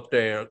ship up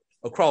there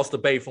across the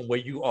bay from where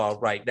you are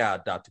right now,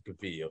 Dr.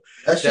 Cavill.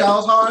 That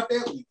y'all's hard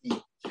that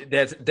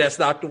weekend. That's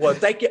not the one.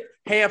 Thank you,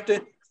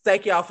 Hampton.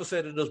 Thank y'all for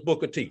sending us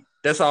Booker T.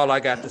 That's all I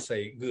got to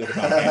say good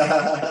about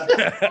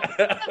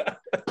that.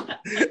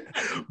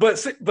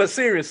 But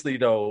seriously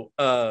though,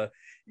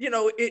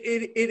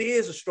 it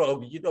is a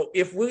struggle.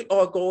 If we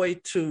are going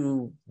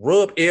to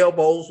rub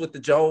elbows with the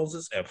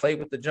Joneses and play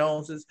with the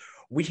Joneses,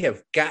 we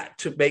have got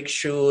to make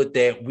sure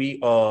that we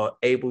are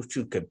able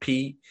to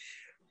compete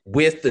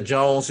with the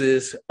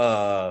Joneses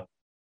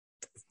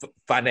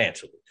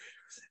financially.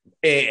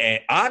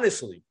 And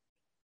honestly,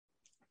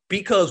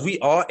 because we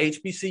are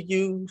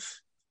HBCUs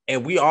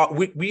and we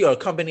are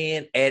coming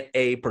in at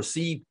a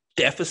perceived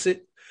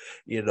deficit,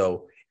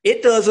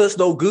 it does us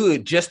no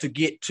good just to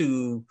get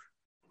to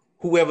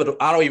whoever.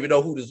 I don't even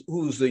know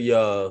who's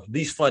the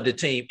least funded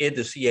team in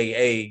the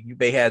CAA. You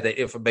may have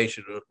that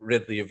information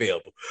readily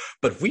available,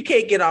 but if we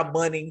can't get our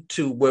money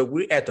to where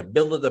we're at the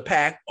middle of the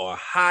pack or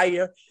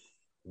higher,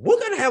 we're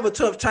gonna have a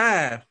tough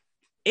time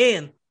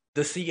in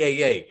the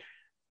CAA.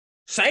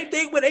 Same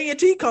thing when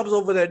A&T comes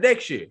over there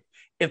next year.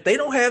 If they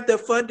don't have their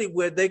funding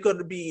where they're going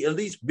to be at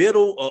least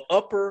middle or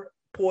upper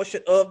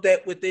portion of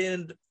that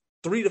within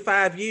 3 to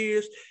 5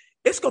 years,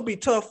 it's going to be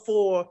tough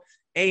for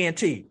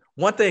A&T.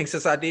 One thing,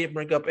 since I did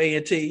bring up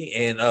A&T,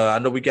 and I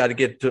know we got to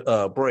get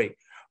to break,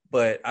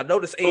 but I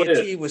noticed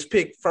A&T was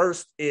picked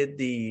first in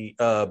the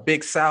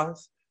Big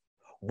South.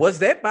 Was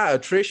that by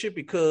attrition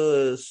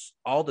because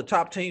all the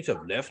top teams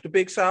have left the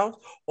Big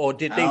South, or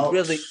did they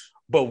really?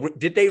 But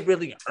did they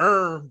really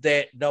earn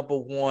that number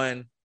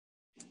one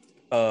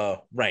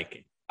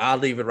ranking? I'll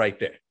leave it right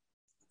there.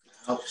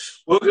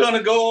 We're going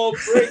to go on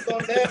break on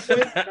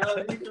that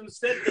one. You can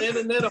set the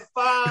internet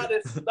afire.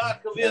 This is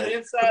Dr. Cavill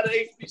inside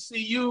the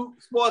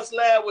HBCU Sports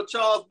Lab with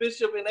Charles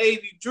Bishop and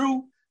A.D.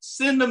 Drew.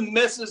 Send the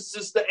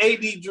messages to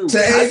AD Drew. To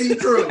AD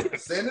Drew.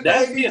 Send it to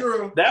AD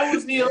Drew. That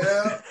was him.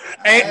 Yeah.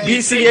 At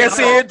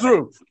BCSN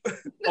Drew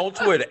on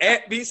Twitter.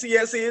 At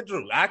BCSN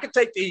Drew. I can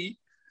take the heat.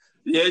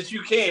 Yes,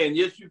 you can.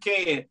 Yes, you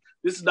can.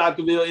 This is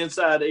Dr. Bill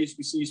inside the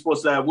HBC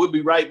Sports Lab. We'll be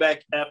right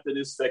back after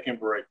this second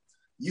break.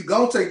 You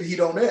gonna take the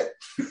heat on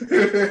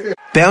that.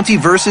 Bounty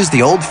versus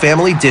the old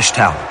family dish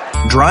towel.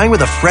 Drying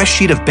with a fresh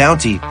sheet of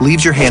Bounty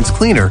leaves your hands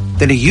cleaner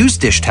than a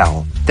used dish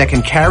towel that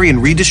can carry and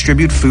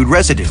redistribute food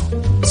residue.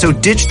 So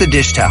ditch the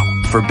dish towel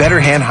for better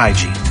hand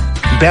hygiene.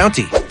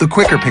 Bounty, the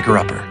quicker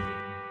picker-upper.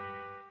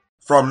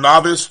 From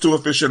novice to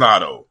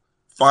aficionado,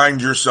 find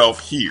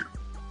yourself here.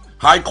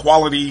 High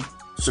quality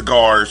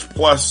cigars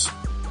plus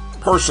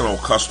personal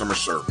customer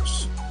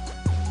service.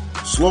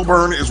 Slow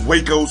Burn is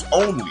Waco's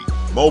only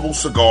mobile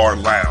cigar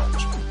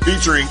lounge,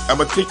 featuring a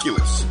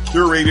meticulous,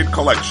 curated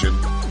collection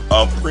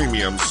of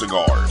premium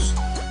cigars.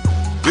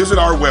 Visit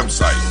our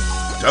website,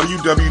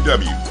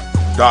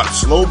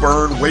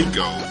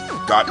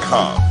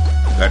 www.slowburnwaco.com.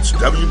 That's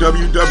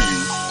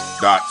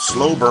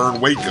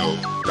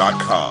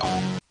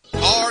www.slowburnwaco.com.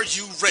 Are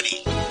you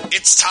ready?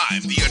 It's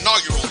time. The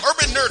inaugural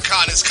Urban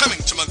NerdCon is coming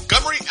to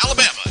Montgomery,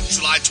 Alabama,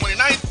 July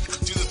 29th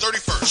through the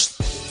 31st.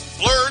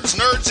 Blurs,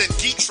 nerds, and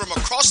geeks from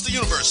across the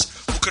universe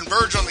will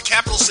converge on the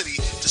capital city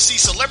to see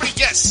celebrity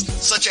guests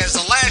such as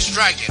The Last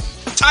Dragon,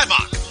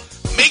 Tybok,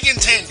 Megan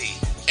Tandy,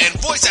 and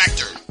voice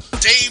actor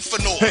Dave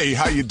Fennoy. Hey,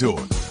 how you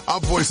doing? I'm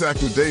voice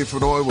actor Dave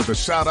Fennoy with a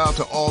shout out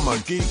to all my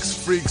geeks,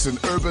 freaks,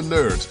 and urban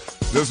nerds.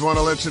 Just want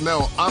to let you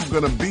know I'm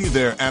going to be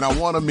there and I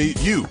want to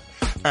meet you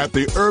at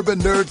the Urban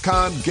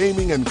NerdCon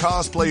Gaming and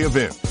Cosplay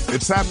event.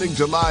 It's happening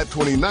July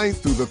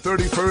 29th through the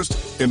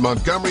 31st in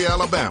Montgomery,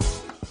 Alabama.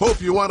 Hope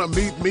you want to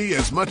meet me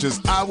as much as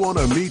I want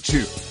to meet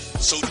you.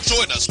 So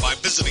join us by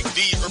visiting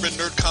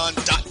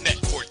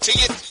theurbannerdcon.net for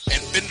ticket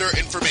and vendor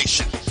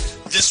information.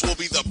 This will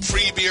be the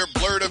premier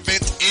Blurred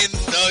event in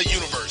the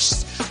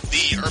universe.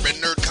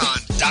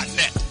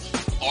 Theurbannerdcon.net.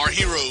 Our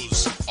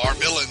heroes, our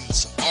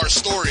villains, our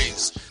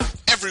stories,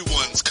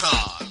 everyone's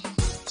con.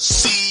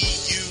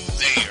 See you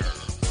there.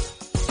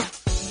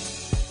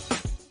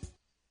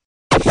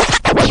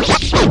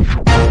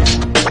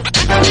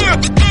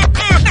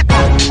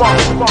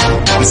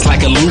 It's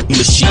like a loot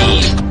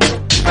machine.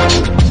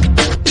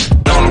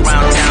 All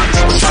around town,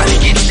 people trying to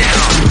get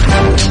down.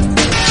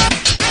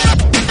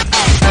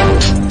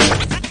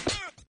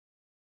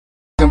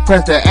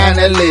 Compress the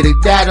analytic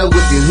data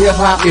with your hip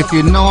hop. If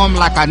you know them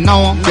like I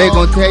know them, they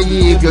gon' tell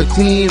you if your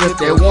team, if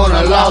they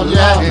wanna lose,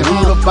 and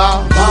who the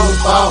ball.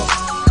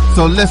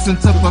 So listen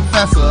to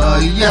Professor,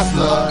 yes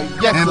sir,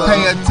 and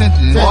pay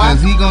attention,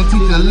 cause he gon'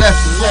 teach a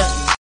lesson.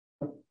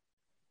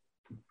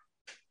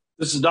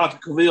 This is Dr.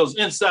 Cavill's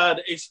inside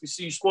the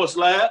HBC Sports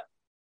Lab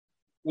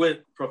with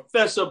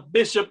Professor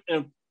Bishop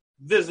and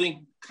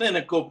visiting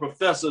clinical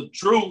Professor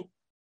Drew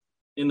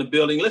in the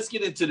building. Let's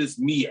get into this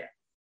MEAC.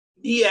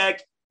 MEAC,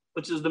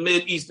 which is the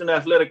Mid-Eastern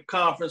Athletic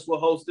Conference, will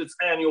host its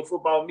annual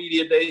football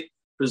media day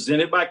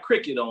presented by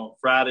Cricket on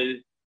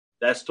Friday.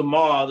 That's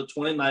tomorrow, the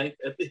 29th,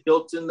 at the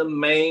Hilton, the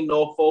Main,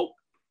 Norfolk,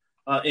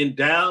 in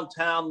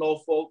downtown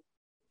Norfolk.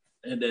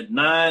 And at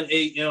 9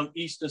 a.m.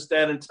 Eastern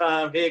Standard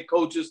Time, head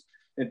coaches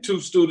and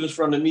 2 students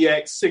from the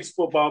MEAC 6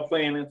 football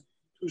playing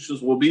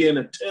institutions will be in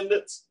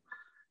attendance.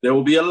 There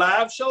will be a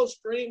live show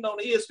streamed on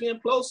ESPN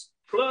Plus,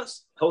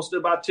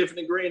 hosted by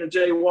Tiffany Green and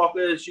Jay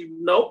Walker, as you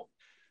know.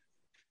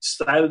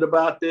 Excited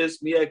about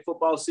this. MEAC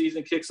football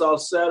season kicks off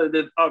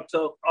Saturday,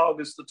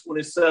 August the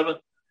 27th,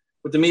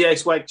 with the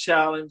MEAC SWAC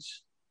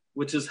Challenge,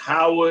 which is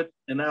Howard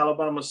and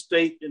Alabama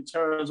State in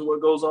terms of what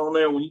goes on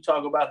there. When you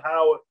talk about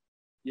Howard,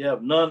 you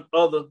have none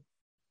other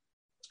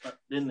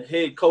than the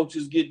head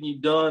coaches getting you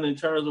done in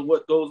terms of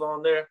what goes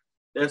on there.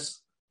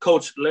 That's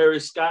Coach Larry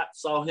Scott.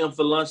 Saw him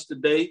for lunch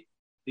today.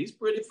 He's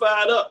pretty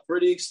fired up,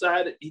 pretty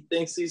excited. He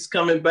thinks he's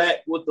coming back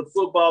with the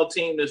football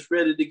team that's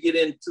ready to get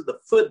into the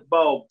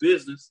football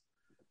business.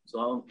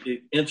 So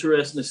it's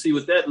interesting to see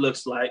what that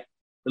looks like.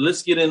 But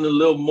let's get into a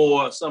little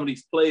more of some of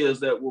these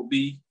players that will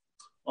be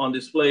on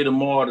display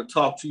tomorrow to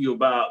talk to you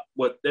about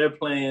what their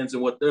plans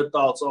and what their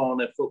thoughts are on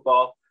that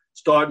football,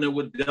 starting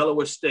with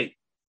Delaware State.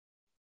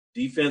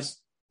 Defense,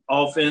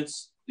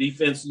 offense,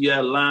 you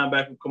have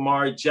linebacker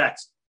Kamari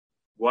Jackson.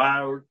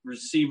 Wide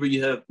receiver,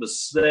 you have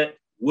Bassett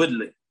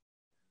Woodley.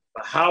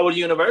 For Howard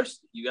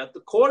University, you got the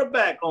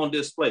quarterback on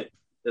display.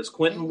 That's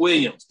Quentin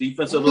Williams,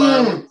 defensive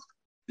lineman.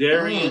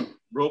 Darian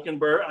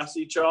Brokenberg. I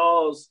see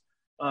Charles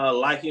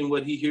liking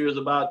what he hears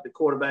about the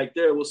quarterback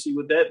there. We'll see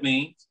what that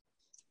means.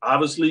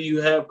 Obviously,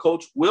 you have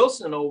Coach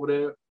Wilson over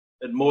there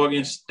at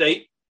Morgan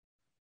State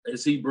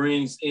as he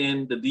brings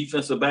in the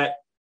defensive back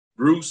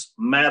Bruce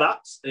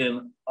Maddox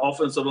and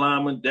offensive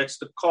lineman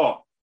Dexter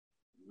Carr.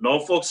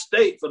 Norfolk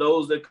State, for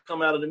those that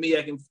come out of the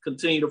MEAC and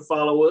continue to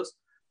follow us,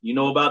 you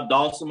know about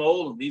Dawson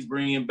Oldham. He's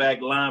bringing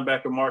back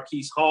linebacker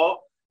Marquise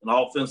Hall and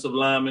offensive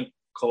lineman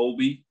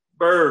Colby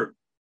Bird.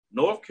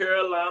 North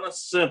Carolina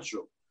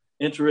Central.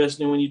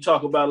 Interesting when you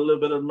talk about a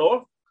little bit of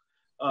North.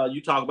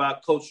 You talk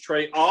about Coach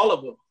Trey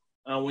Oliver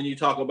when you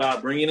talk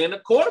about bringing in a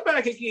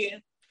quarterback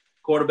again.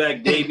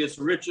 quarterback Davius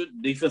Richard,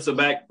 defensive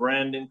back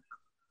Brandon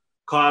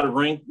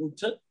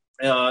Carterington.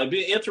 It'd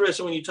be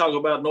interesting when you talk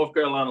about North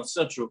Carolina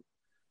Central.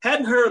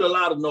 Hadn't heard a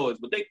lot of noise,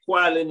 but they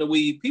quietly in the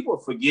weed. People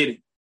are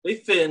forgetting. They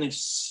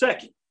finished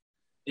second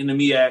in the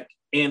MEAC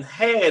and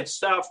had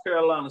South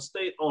Carolina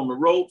State on the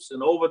ropes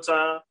in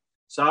overtime.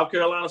 South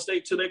Carolina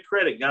State, to their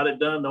credit, got it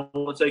done. Don't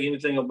want to take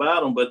anything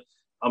about them, but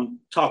I'm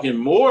talking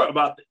more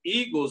about the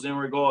Eagles in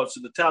regards to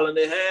the talent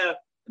they have,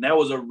 and that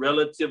was a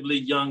relatively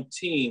young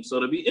team. So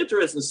it'll be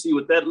interesting to see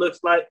what that looks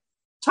like.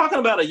 Talking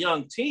about a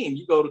young team,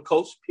 you go to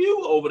Coach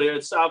Pugh over there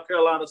at South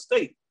Carolina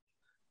State.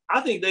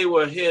 I think they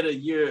were a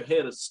year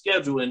ahead of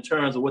schedule in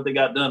terms of what they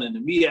got done in the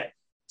MEAC,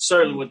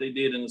 certainly what they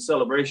did in the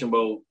Celebration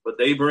Bowl. But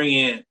they bring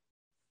in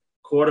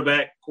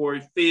quarterback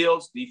Corey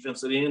Fields,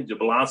 defensive end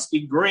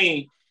Jablonski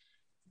Green,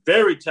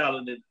 very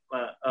talented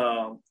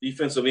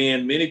defensive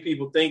end. Many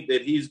people think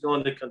that he's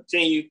going to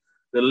continue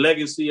the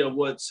legacy of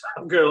what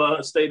South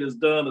Carolina State has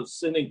done of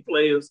sending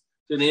players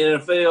to the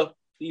NFL.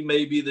 He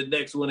may be the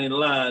next one in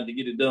line to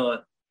get it done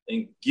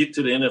and get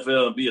to the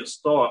NFL and be a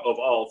star of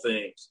all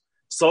things.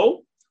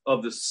 So,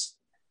 of the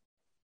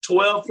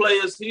 12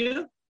 players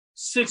here,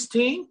 6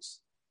 teams,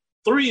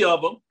 3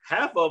 of them,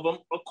 half of them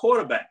are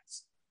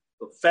quarterbacks.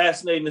 So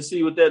fascinating to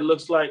see what that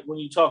looks like when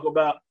you talk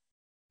about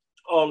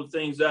all the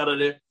things out of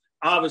there.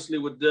 Obviously,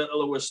 with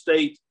Delaware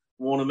State,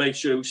 we want to make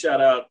sure we shout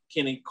out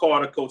Kenny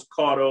Carter, Coach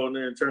Carter, on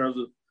there in terms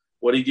of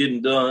what he's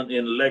getting done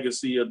in the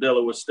legacy of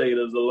Delaware State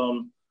as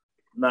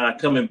alumni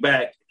coming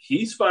back.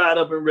 He's fired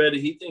up and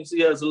ready. He thinks he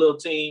has a little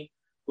team.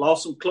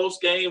 Lost some close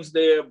games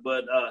there,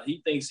 but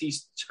he thinks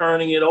he's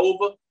turning it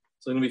over.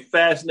 So it's going to be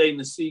fascinating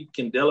to see,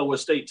 can Delaware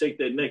State take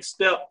that next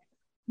step?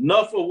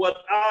 Enough of what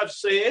I've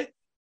said.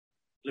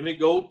 Let me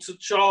go to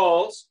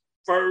Charles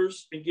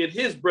first and get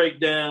his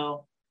breakdown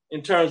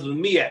in terms of the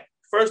MEAC.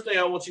 First thing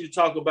I want you to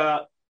talk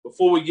about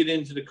before we get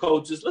into the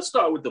coaches, let's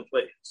start with the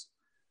players.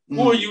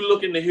 Who are you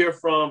looking to hear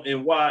from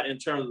and why in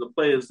terms of the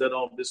players that are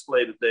on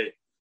display today?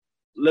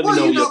 Let me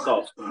know your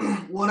thoughts.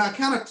 When I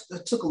kind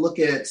of took a look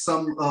at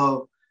some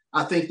of,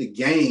 I think, the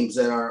games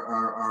that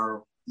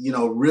are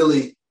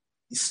really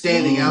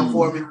standing out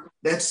for me,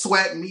 that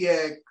SWAC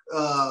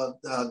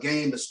MEAC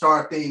game to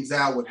start things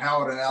out with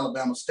Howard and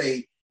Alabama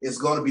State is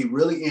going to be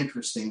really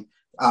interesting.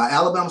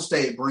 Alabama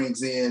State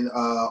brings in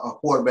a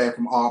quarterback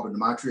from Auburn,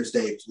 Demetrius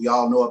Davis. We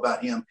all know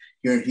about him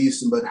here in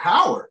Houston, but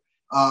Howard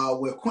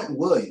with Quentin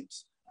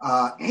Williams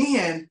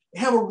and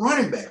have a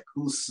running back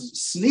who's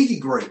sneaky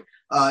great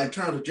in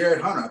terms of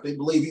Jared Hunter. I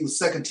believe he was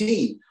second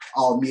team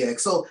all MEAC.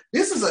 So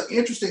this is an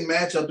interesting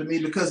matchup to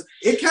me because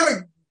it kind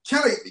of,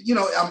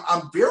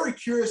 I'm very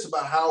curious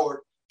about Howard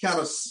kind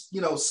of,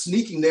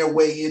 sneaking their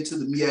way into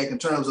the MEAC in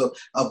terms of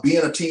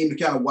being a team to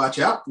kind of watch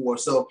out for.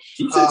 So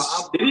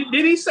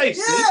did he say?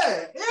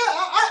 Yeah.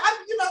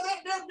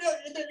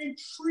 They're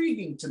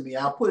intriguing to me.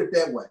 I'll put it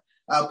that way.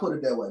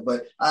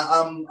 But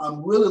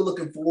I'm really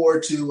looking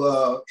forward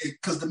to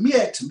because the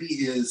MEAC to me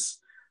is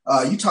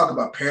you talk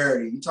about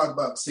parity. You talk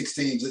about 6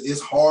 teams.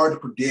 It's hard to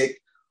predict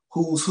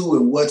who's who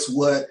and what's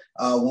what.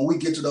 When we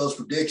get to those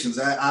predictions,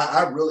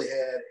 I really had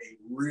a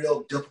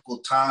real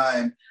difficult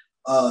time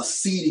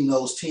seeding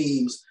those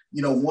teams,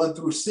 1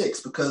 through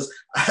 6, because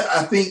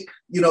I think,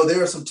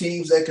 there are some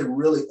teams that could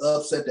really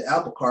upset the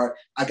apple cart.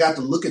 I got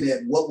to looking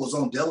at what was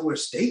on Delaware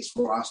State's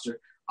roster.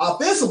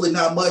 Offensively,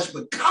 not much,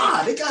 but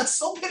God, they got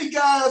so many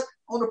guys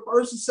on the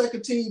first and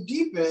second team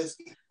defense.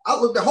 I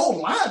looked the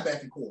whole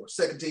linebacking core,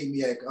 second team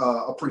MEAC,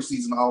 a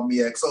preseason all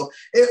MEAC. So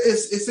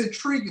it's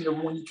intriguing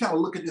when you kind of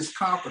look at this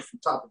conference from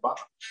top to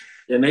bottom.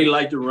 And they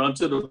like to run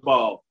to the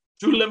ball.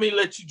 Drew,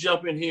 let you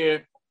jump in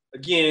here.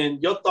 Again,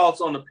 your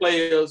thoughts on the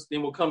players,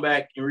 then we'll come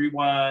back and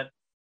rewind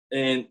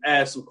and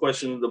ask some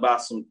questions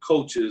about some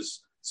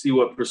coaches, see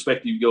what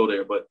perspective you go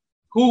there. But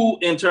who,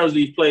 in terms of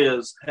these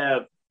players,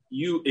 have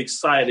you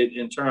excited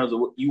in terms of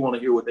what you want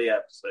to hear what they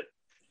have to say?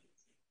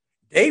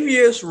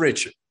 Davius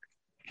Richard,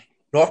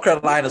 North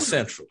Carolina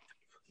Central.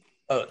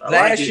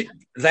 Last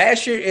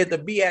year at the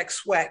MEAC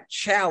SWAC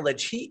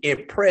Challenge, he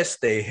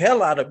impressed the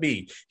hell out of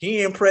me.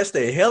 He impressed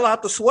the hell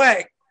out the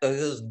SWAC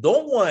because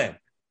no one,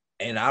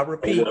 and I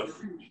repeat,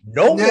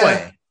 no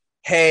one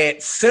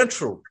had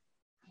Central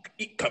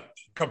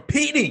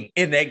competing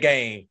in that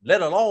game,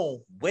 let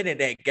alone winning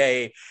that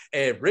game.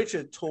 And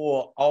Richard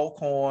tore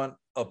Alcorn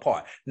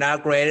apart. Now,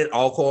 granted,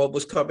 Alcorn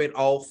was coming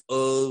off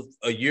of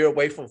a year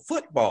away from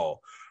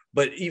football,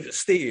 but even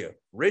still,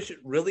 Richard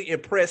really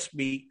impressed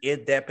me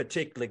in that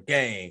particular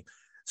game.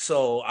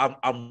 So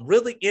I'm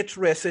really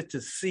interested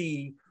to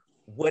see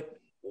what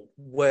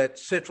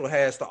Central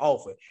has to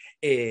offer.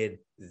 And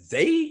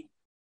they,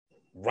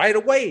 right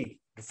away,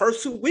 the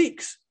first 2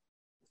 weeks,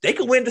 they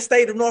could win the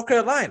state of North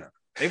Carolina.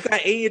 They've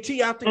got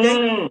A&T out the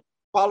gate,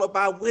 followed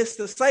by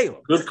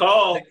Winston-Salem. Good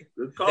call.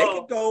 They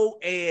can go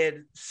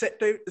and set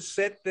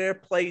their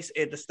place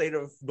in the state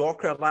of North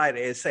Carolina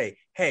and say,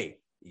 hey,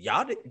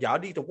 y'all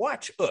need to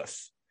watch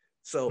us.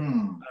 So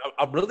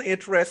I'm really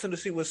interested to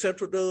see what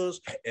Central does,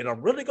 and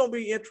I'm really going to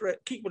be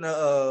keeping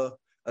a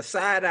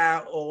side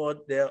eye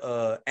on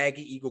their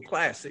Aggie Eagle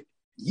Classic.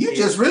 You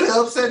just really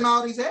upsetting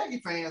all these Aggie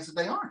fans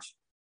today, aren't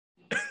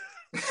you?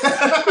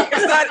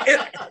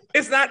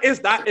 It's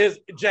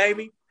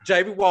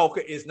Jamie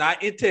Walker is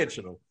not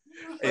intentional.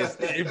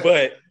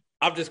 But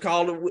I'm just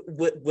calling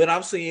what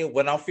I'm seeing,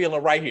 what I'm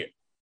feeling right here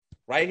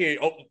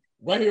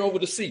over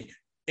the sea.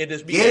 In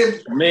this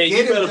man,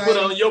 you better put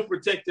on your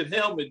protective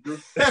helmet, Drew.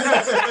 Shout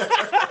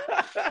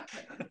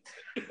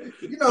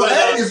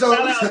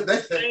out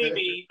to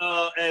Jamie,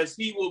 as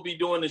he will be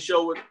doing the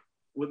show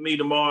with me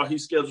tomorrow.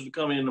 He's scheduled to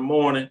come in the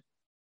morning.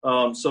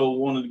 So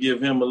wanted to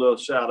give him a little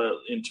shout out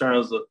in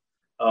terms of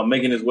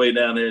making his way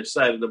down there.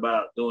 Excited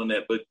about doing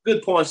that. But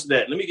good points to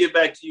that. Let me get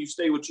back to you.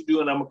 Stay what you're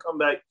doing. I'm going to come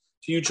back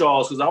to you,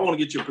 Charles, because I want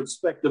to get your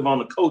perspective on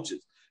the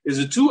coaches. Is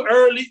it too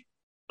early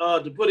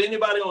to put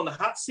anybody on the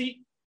hot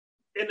seat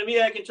in the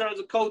MEAC in terms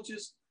of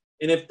coaches?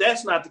 And if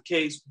that's not the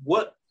case,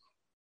 what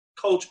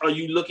coach are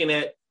you looking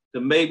at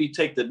to maybe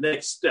take the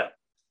next step?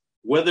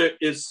 Whether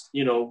it's,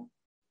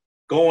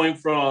 going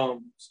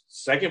from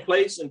second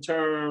place in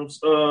terms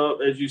of,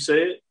 as you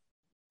said,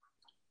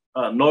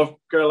 North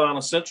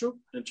Carolina Central,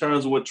 in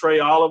terms of what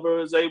Trey Oliver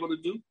is able to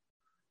do,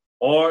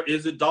 or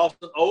is it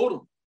Dawson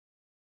Odom?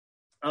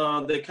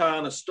 They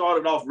kind of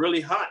started off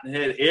really hot and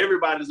had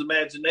everybody's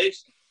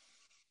imagination.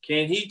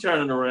 Can he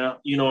turn it around,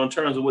 in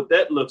terms of what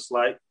that looks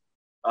like?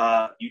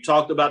 You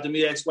talked about the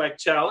MEAC SWAC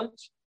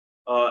Challenge.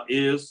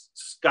 Is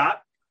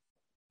Scott,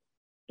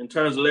 in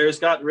terms of Larry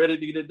Scott, ready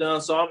to get it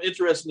done? So I'm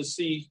interested to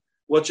see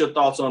what your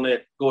thoughts on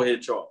that. Go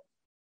ahead, Charles.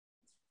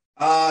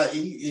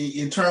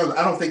 In terms,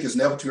 I don't think it's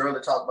never too early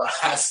to talk about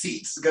hot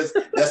seats, because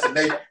that's the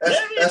nature.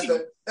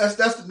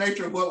 That's the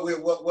nature of what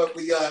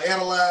we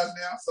analyze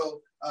now.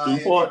 So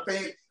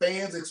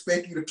fans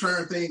expect you to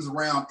turn things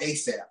around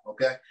ASAP.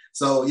 Okay,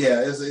 so yeah,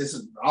 it's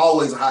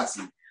always a hot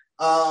seat.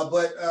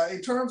 But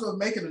in terms of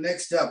making the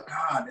next step,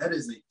 God, that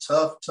is a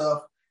tough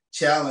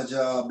challenge,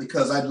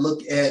 because I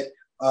look at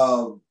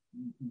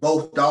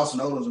both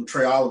Dawson Odom and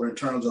Trey Oliver in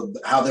terms of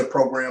how their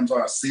programs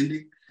are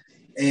ascending.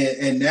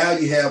 And now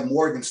you have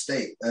Morgan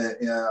State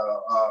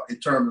in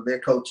terms of their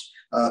coach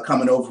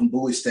coming over from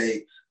Bowie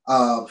State.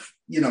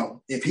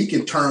 If he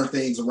can turn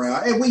things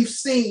around, and we've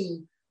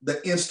seen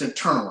the instant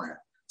turnaround.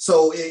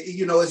 So,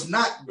 it's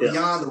not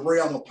beyond the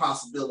realm of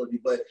possibility.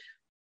 But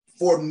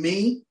for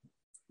me,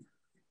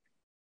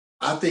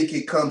 I think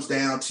it comes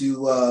down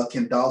to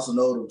can Dawson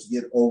Odom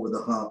get over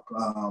the hump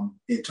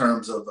in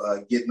terms of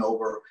getting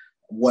over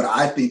what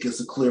I think is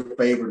a clear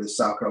favorite is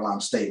South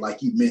Carolina State.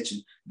 Like you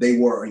mentioned, they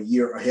were a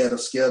year ahead of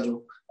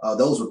schedule.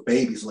 Those were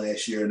babies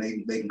last year,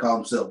 and they can call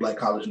themselves Black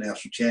College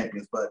National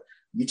Champions. But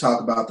you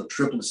talk about the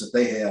triplets that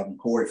they have, and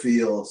Corey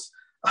Fields,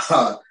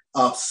 a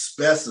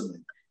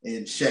specimen,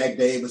 and Shaq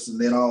Davis,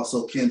 and then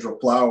also Kendra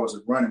Flowers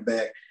at running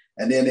back.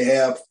 And then they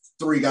have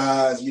three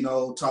guys,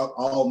 talk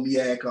all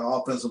MEAC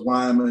offensive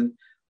linemen,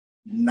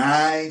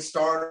 9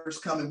 starters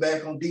coming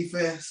back on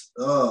defense.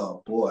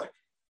 Oh, boy.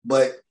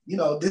 But,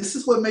 this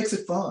is what makes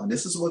it fun.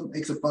 This is what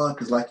makes it fun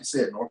because, like you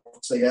said,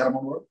 Norfolk State had them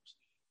on the ropes.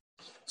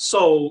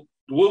 So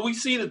will we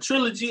see the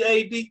trilogy,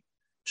 AD?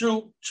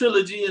 True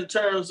trilogy in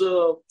terms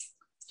of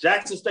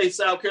Jackson State,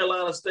 South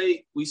Carolina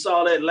State? We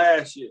saw that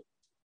last year.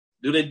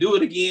 Do they do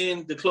it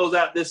again to close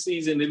out this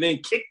season and then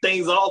kick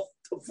things off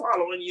the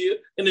following year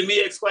in the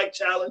MEAC SWAC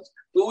Challenge?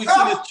 Will we see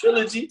the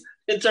trilogy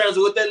in terms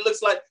of what that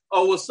looks like?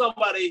 Or will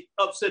somebody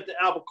upset the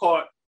apple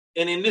cart?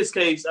 And in this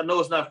case, I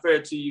know it's not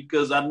fair to you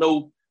because I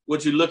know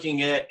what you're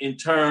looking at in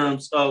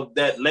terms of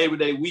that Labor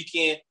Day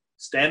weekend.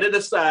 Stand it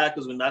aside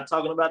because we're not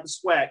talking about the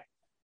SWAC.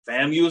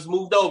 FAMU has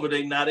moved over.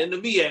 They're not in the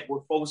MEAC.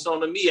 We're focused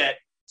on the MEAC.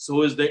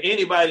 So is there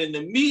anybody in the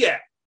MEAC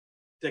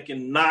that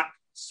can knock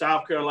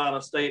South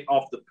Carolina State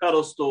off the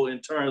pedestal in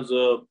terms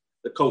of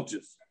the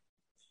coaches?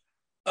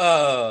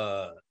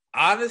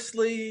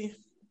 Honestly,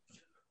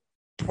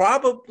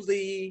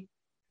 probably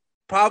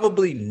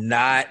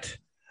not.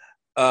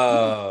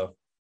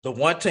 The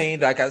one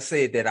team, like I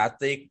said, that I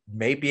think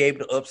may be able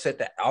to upset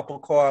the apple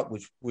cart,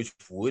 which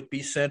would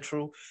be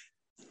Central.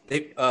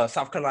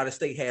 South Carolina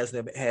State has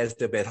them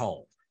at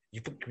home. You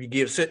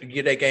give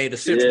that game to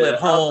Central at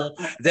home.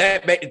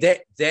 That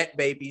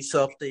may be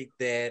something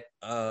that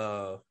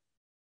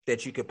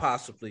you could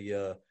possibly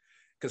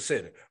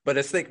consider. But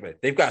let's think about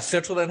it. They've got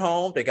Central at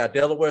home. They got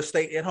Delaware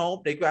State at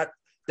home. They've got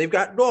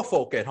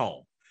Norfolk at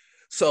home.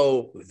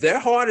 So their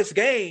hardest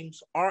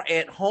games are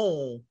at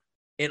home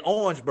in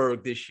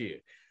Orangeburg this year.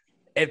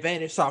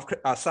 Advantage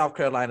South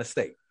Carolina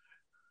State.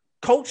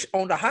 Coach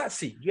on the hot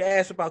seat. You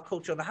asked about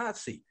coach on the hot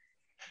seat.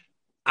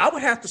 I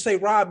would have to say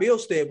Rob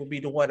Milstead would be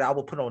the one that I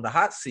would put on the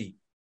hot seat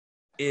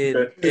in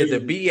the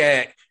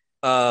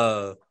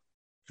MEAC.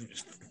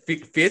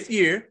 Fifth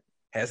year,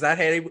 has not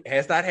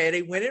had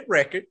a winning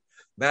record.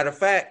 Matter of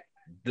fact,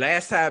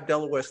 last time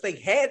Delaware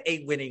State had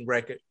a winning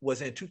record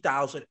was in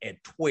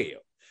 2012.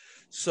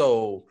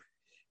 So,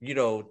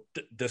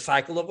 the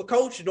cycle of a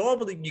coach,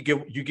 normally you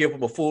give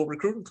them a full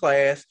recruiting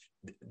class.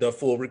 The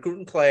full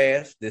recruiting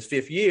class this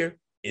fifth year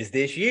is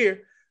this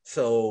year.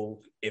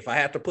 So if I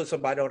have to put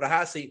somebody on the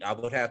hot seat, I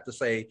would have to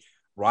say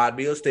Rod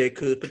Milstead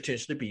could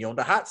potentially be on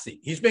the hot seat.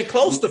 He's been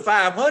close to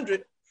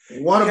 500.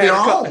 Want to be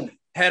on?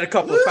 Had a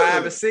couple of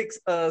 5 or 6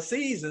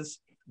 seasons,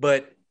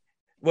 but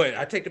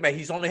I take it back.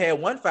 He's only had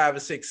 1 5 or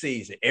 6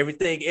 season.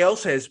 Everything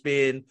else has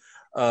been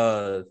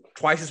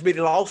twice as many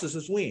losses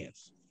as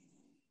wins.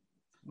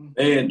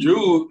 And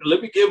Drew,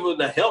 let me give him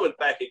the helmet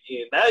back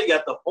again. Now you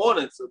got the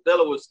Hornets of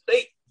Delaware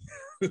State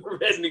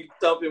ready to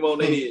dump him on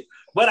the head.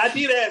 But I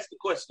did ask the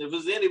question. If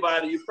it's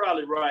anybody, you're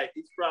probably right.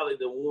 He's probably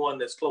the one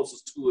that's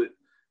closest to it.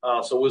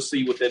 So we'll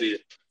see what that is.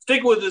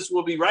 Stick with us.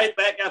 We'll be right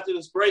back after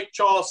this break.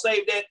 Charles,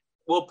 save that.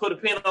 We'll put a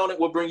pin on it.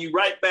 We'll bring you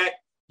right back,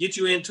 get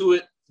you into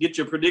it, get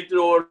your predicted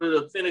order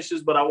of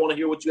finishes. But I want to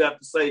hear what you have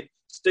to say.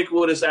 Stick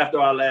with us after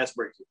our last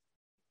break.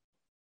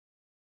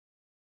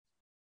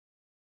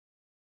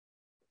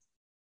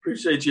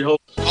 Appreciate you.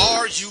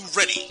 Are you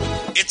ready?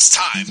 It's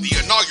time. The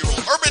inaugural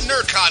Urban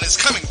NerdCon is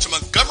coming to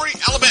Montgomery,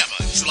 Alabama,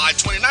 July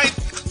 29th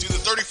through the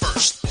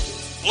 31st.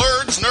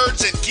 Blurs,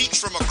 nerds, and geeks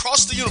from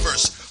across the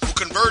universe will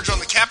converge on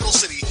the capital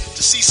city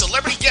to see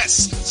celebrity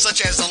guests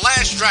such as The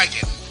Last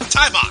Dragon,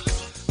 Tybok,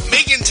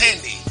 Megan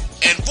Tandy,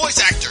 and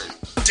voice actor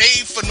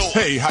Dave Fennoy.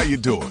 Hey, how you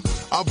doing?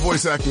 I'm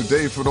voice actor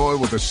Dave Fennoy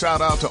with a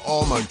shout out to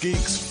all my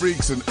geeks,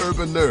 freaks, and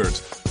urban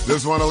nerds.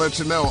 Just want to let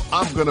you know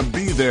I'm going to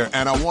be there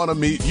and I want to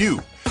meet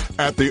you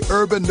at the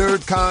Urban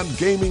NerdCon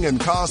Gaming and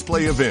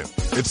Cosplay event.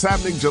 It's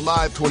happening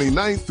July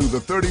 29th through the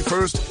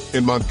 31st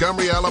in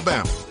Montgomery,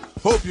 Alabama.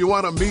 Hope you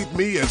want to meet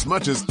me as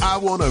much as I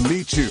want to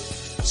meet you.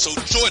 So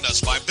join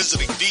us by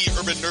visiting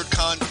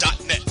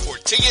theurbannerdcon.net for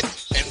ticket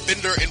and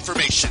vendor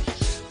information.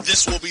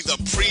 This will be the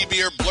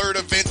premier Blurred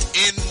event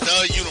in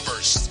the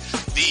universe.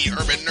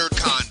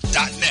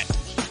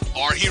 Theurbannerdcon.net.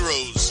 Our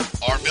heroes,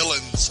 our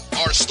villains,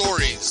 our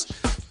stories,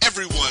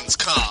 everyone's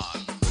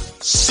con.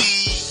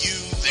 See you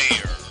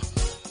there.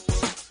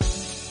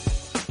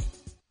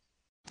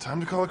 Time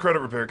to call a credit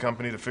repair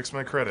company to fix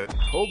my credit.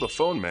 Hold the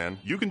phone, man.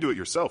 You can do it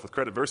yourself with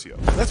Credit Versio.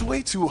 That's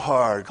way too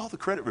hard. Call the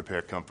credit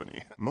repair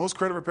company. Most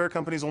credit repair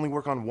companies only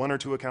work on 1 or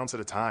 2 accounts at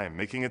a time,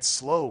 making it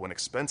slow and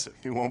expensive.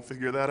 You won't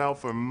figure that out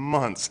for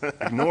months.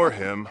 Ignore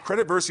him.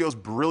 Credit Versio's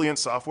brilliant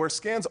software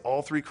scans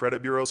all 3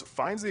 credit bureaus,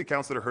 finds the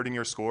accounts that are hurting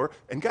your score,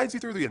 and guides you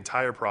through the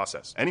entire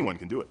process. Anyone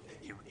can do it.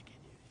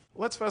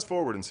 Let's fast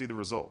forward and see the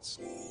results.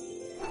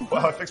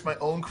 Wow, I fixed my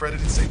own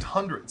credit and saved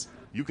hundreds.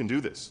 You can do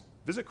this.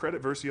 Visit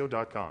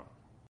creditversio.com.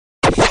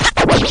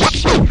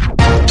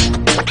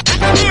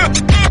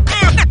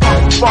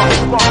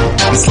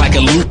 It's like a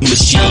loot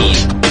machine.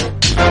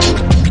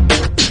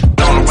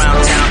 Going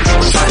around town,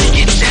 trying to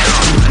get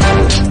down.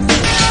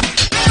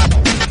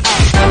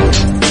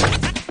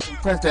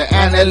 Press the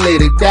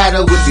analytic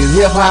data with your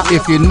hip hop.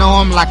 If you know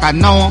them like I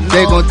know them,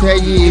 they gon' tell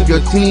you if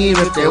your team,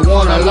 if they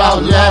wanna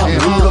lose,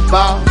 and who the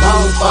ball.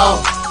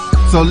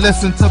 So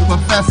listen to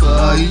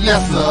Professor,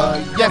 yes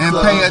sir, and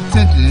pay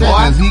attention,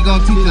 cause he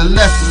gon' teach a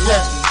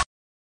lesson.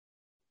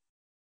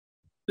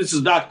 This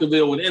is Dr.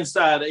 Bill with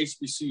Inside the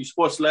HBCU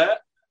Sports Lab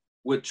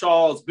with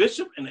Charles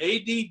Bishop and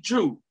AD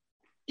Drew.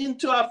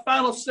 Into our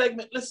final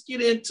segment, let's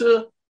get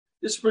into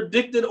this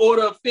predicted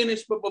order of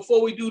finish. But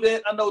before we do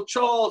that, I know,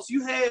 Charles,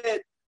 you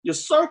had your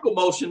circle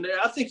motion there.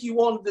 I think you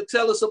wanted to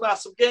tell us about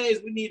some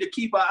games we need to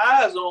keep our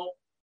eyes on.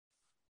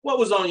 What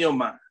was on your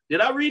mind? Did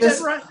I read that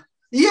right?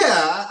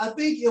 Yeah, I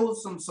think it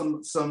was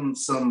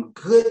some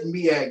good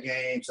MEAC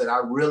games that I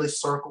really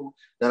circled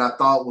that I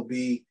thought would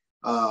be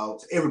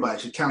everybody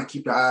should kind of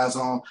keep their eyes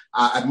on.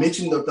 I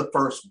mentioned the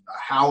first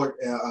Howard,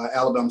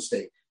 Alabama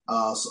State,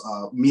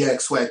 MEAC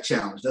SWAC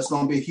Challenge. That's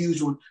going to be a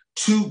huge one.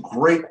 2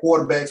 great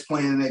quarterbacks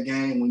playing in that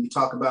game when you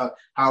talk about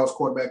Howard's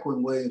quarterback,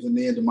 Quentin Williams, and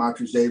then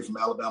Demetrius Davis from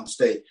Alabama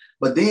State.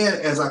 But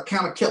then as I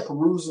kind of kept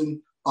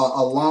perusing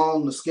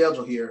along the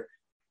schedule here,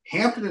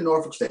 Hampton and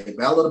Norfolk State,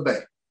 Battle of the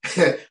Bay.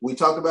 We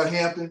talked about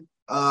Hampton,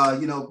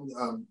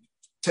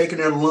 taking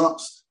their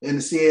lumps in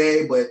the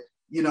CAA, but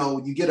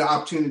you get an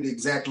opportunity to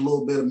exact a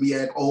little bit of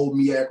old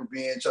MEAC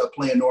revenge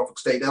playing Norfolk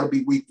State. That'll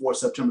be week 4,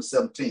 September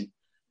 17th.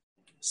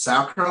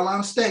 South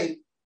Carolina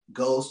State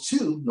goes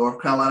to North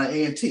Carolina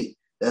A&T.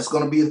 That's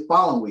going to be the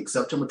following week,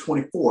 September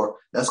 24th.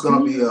 That's going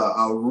to be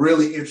a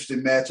really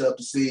interesting matchup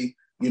to see,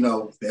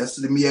 best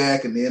of the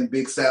MEAC and then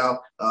Big South.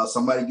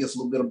 Somebody gets a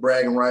little bit of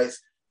bragging rights.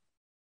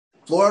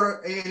 Florida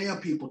A&M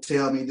people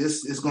tell me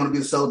this is going to be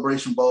the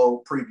Celebration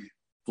Bowl preview.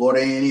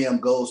 Florida A&M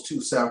goes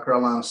to South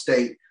Carolina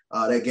State.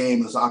 That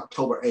game is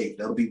October 8th.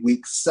 That'll be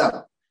week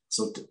 7.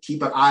 So to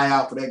keep an eye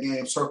out for that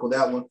game, circle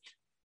that one.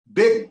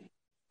 Big one.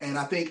 And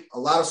I think a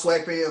lot of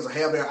SWAC fans will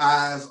have their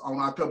eyes on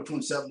October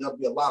 27th. There'll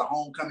be a lot of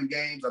homecoming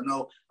games. I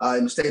know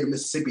in the state of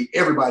Mississippi,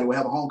 everybody will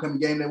have a homecoming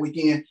game that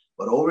weekend.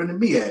 But over in the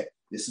MEAC,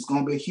 this is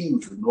going to be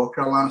huge with North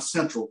Carolina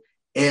Central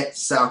at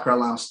South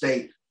Carolina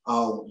State.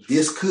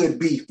 This could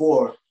be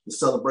for the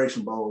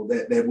Celebration Bowl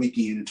that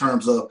weekend in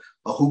terms of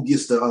who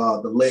gets the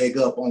leg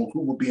up on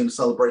who will be in the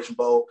Celebration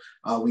Bowl.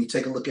 We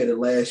take a look at it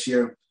last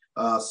year.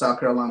 South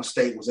Carolina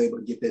State was able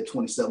to get that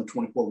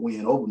 27-24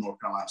 win over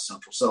North Carolina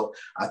Central. So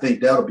I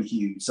think that'll be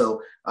huge.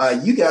 So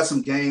you got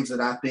some games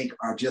that I think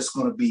are just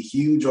going to be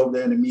huge over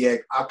there in the MEAC.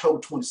 October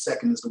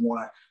 22nd is the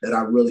one that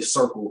I really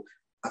circled.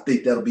 I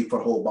think that'll be for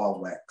the whole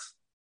ball wax.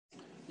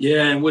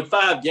 Yeah, and with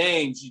 5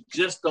 games, you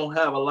just don't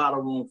have a lot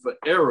of room for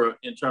error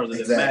in terms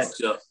of the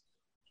matchup.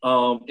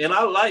 And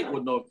I like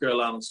what North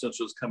Carolina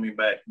Central is coming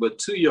back. But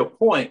to your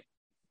point,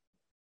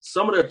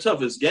 some of their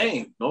toughest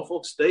games,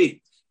 Norfolk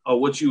State,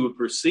 or what you would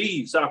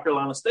perceive South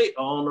Carolina State,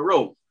 are on the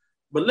road.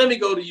 But let me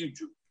go to you,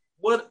 Drew.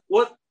 What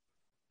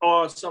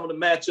are some of the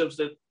matchups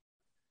that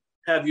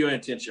have your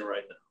attention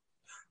right now?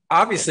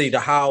 Obviously, the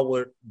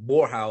Howard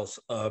Morehouse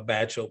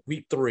matchup,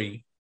 week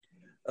 3.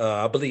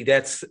 I believe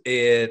that's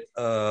in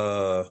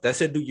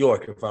New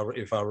York,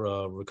 if I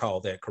recall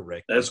that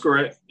correctly. That's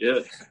correct.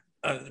 Yeah.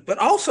 But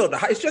also,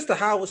 it's just the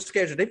Howard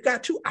schedule. They've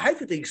got 2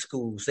 Ivy League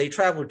schools. They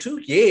travel to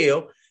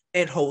Yale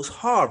and host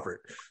Harvard.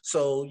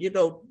 So,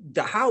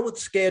 the Howard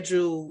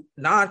schedule,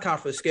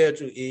 non-conference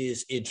schedule,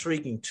 is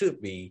intriguing to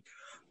me.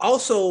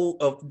 Also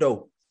of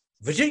note,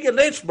 Virginia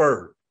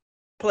Lynchburg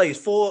plays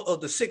 4 of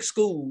the 6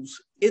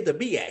 schools in the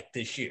MEAC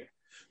this year.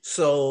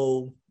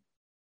 So,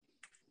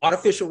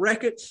 artificial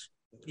records,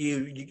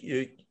 you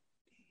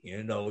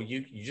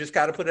just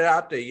got to put it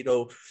out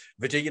there.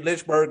 Virginia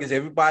Lynchburg is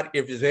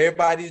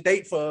everybody's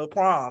date for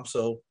prom.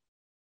 So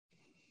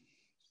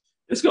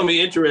it's going to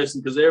be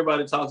interesting because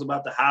everybody talks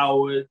about the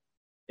Howard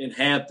and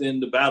Hampton,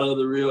 the battle of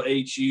the real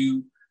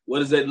HU. What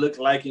does that look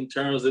like in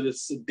terms of the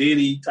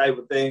Sadiddy type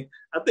of thing?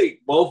 I think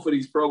both of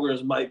these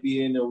programs might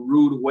be in a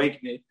rude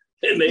awakening,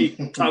 and they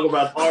talk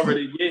about Harvard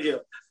and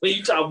Yale. When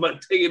you talk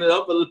about taking it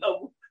up a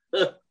level,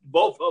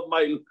 both of them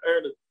might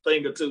learn a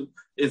thing or two.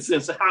 And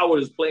since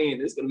Howard is playing,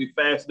 it's going to be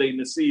fascinating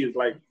to see. It's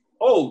like,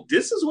 oh,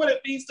 this is what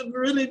it means to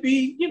really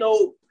be,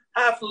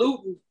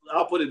 highfalutin.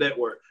 I'll put it that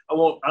word. I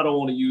don't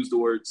want to use the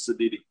word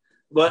Sadiddy.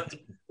 But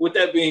with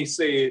that being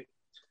said,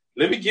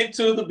 let me get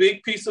to the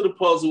big piece of the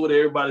puzzle what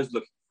everybody's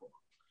looking for.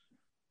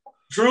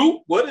 Drew,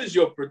 what is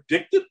your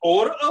predicted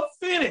order of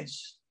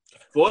finish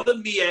for the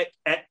MEAC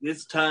at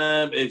this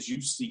time as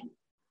you see it?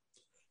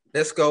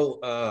 Let's go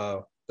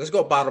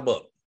bottom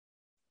up.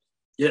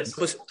 Yes.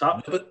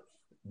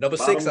 Number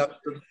 6.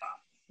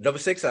 Number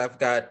 6, I've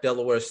got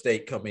Delaware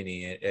State coming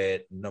in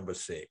at number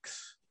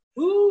 6.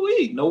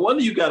 Ooh-wee. No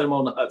wonder you got him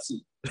on the hot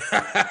seat.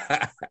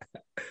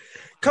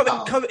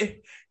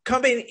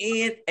 Coming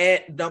in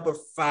at number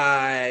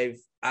 5.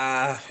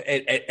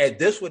 And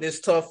this one is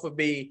tough for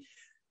me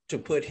to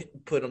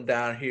put them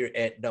down here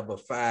at number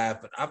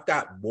 5. But I've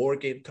got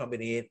Morgan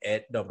coming in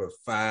at number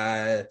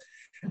 5.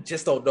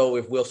 Just don't know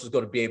if Wilson's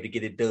going to be able to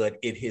get it done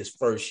in his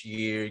first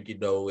year.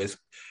 It's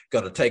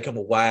going to take him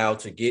a while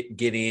to get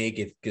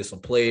in, get some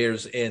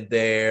players in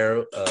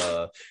there.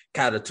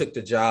 Kind of took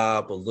the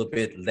job a little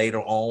bit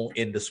later on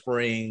in the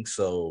spring.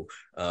 So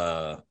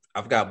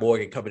I've got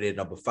Morgan coming in at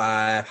number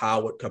 5,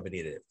 Howard coming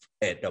in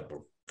at number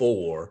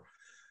 4,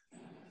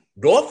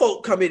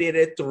 Norfolk coming in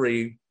at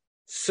 3,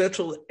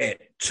 Central at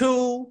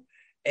 2,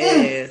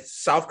 and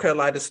South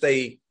Carolina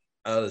State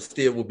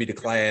still will be the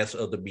class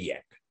of the MEAC.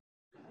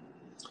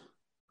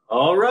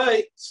 All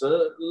right. So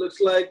it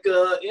looks like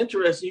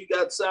interesting. You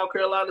got South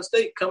Carolina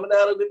State coming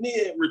out of the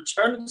MEAC,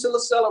 returning to the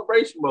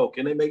Celebration Bowl.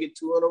 Can they make it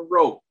 2 in a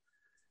row?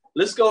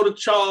 Let's go to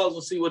Charles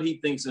and see what he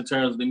thinks in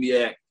terms of the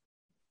MEAC.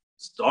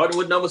 Starting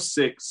with number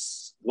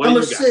 6.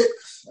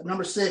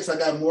 Number 6, I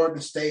got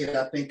Morgan State.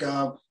 I think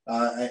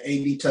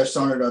AD touched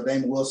on it.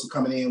 Damon Wilson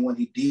coming in when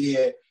he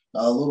did.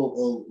 A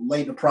little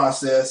late in the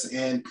process,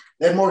 and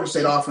that Morgan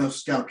State offense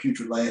was kind of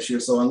putrid last year.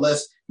 So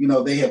unless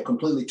they have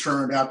completely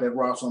churned out that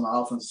roster on the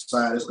offensive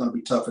side, it's going to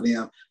be tough for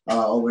them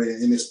over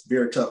in this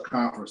very tough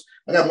conference.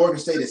 I got Morgan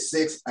State at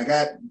 6. I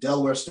got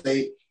Delaware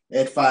State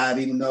at 5,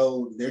 even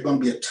though they're going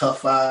to be a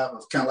tough 5.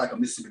 It's kind of like a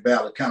Mississippi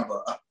Valley, kind of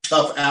a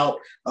tough out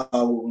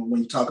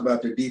when you talk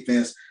about their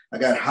defense. I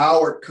got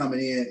Howard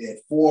coming in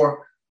at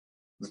 4.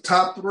 The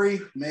top 3,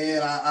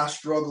 man, I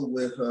struggled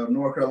with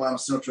North Carolina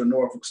Central and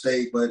Norfolk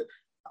State, but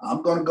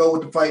I'm going to go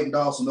with the Fighting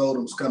Dawson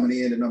Odoms coming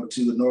in at number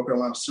 2, and North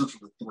Carolina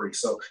Central at 3.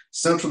 So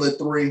Central at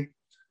 3,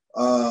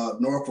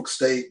 Norfolk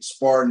State,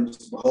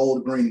 Spartans,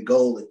 Behold Green and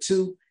Gold at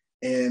 2,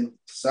 and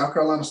South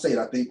Carolina State,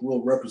 I think,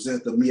 will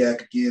represent the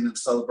MEAC again in the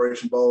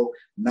Celebration Bowl.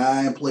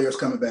 9 players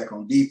coming back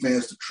on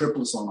defense, the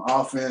triplets on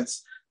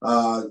offense.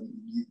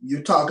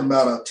 You're talking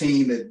about a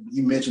team that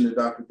you mentioned at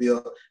Dr.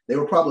 Bill. They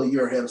were probably a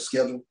year ahead of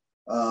schedule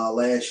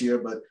last year,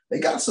 but they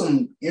got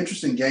some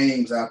interesting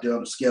games out there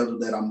on the schedule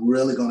that I'm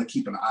really going to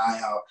keep an eye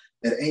out.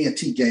 That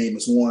A&T game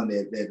is one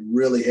that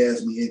really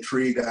has me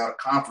intrigued, out a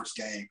conference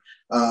game.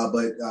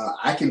 But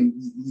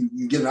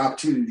you get an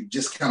opportunity to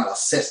just kind of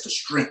assess the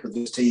strength of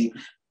this team.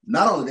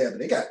 Not only that, but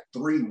they got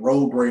 3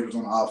 road graders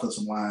on the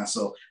offensive line.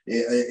 So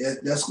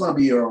that's going to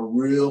be a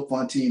real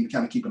fun team to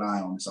kind of keep an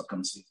eye on this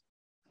upcoming season.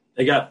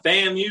 They got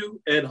FAMU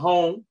at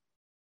home,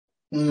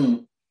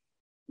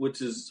 which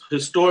has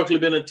historically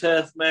been a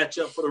tough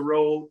matchup for the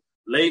road.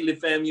 Lately,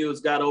 FAMU has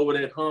got over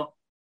that hump.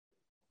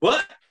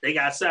 But they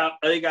got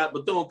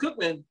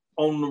Bethune-Cookman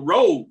on the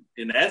road,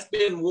 and that's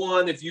been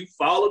one, if you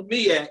followed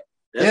me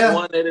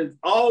one that has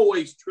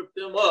always tripped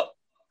them up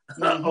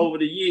over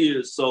the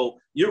years. So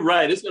you're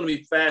right. It's going to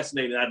be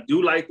fascinating. I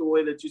do like the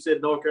way that you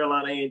said North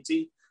Carolina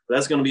A&T.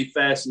 That's going to be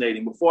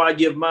fascinating. Before I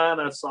give mine,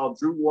 I saw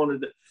Drew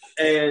wanted to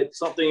add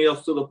something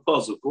else to the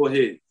puzzle. Go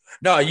ahead.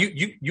 No,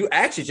 you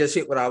actually just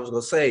hit what I was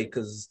going to say,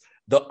 because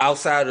the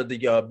outside of the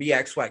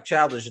BX SWAC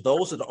Challenge,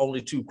 those are the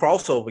only two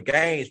crossover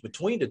games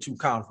between the two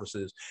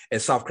conferences,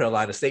 and South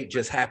Carolina State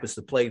just happens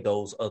to play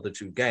those other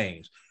two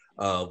games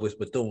with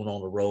Bethune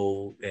on the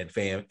road and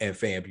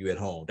FAMU at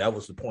home. That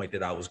was the point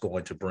that I was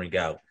going to bring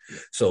out.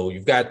 So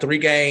you've got 3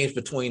 games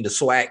between the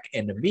SWAC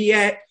and the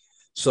MEAC.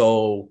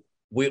 So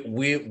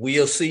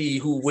we'll see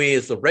who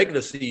wins the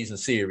regular season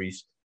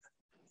series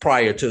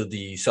prior to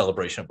the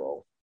Celebration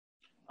Bowl.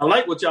 I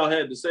like what y'all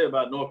had to say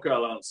about North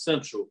Carolina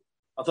Central.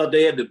 I thought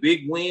they had the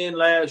big win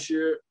last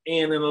year,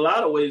 and in a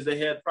lot of ways, they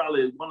had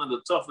probably one of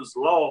the toughest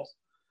losses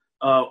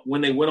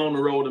when they went on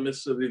the road to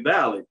Mississippi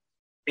Valley.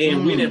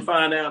 And we didn't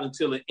find out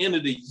until the end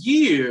of the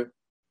year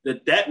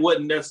that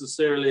wasn't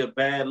necessarily a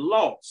bad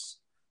loss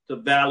to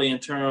Valley in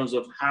terms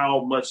of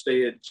how much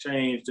they had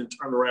changed and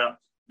turned around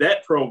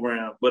that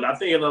program. But I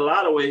think in a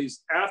lot of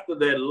ways, after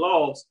that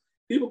loss,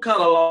 people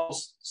kind of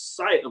lost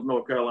sight of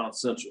North Carolina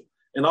Central.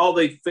 And all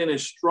they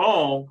finished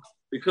strong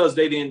because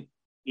they didn't,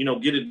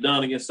 get it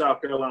done against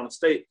South Carolina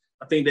State.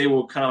 I think they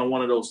were kind of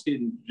one of those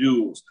hidden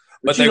jewels.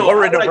 But they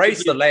were in the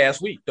race the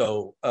last week,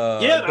 though.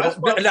 That's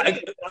what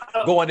I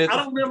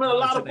don't remember a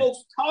lot of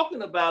folks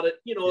talking about it,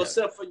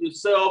 except for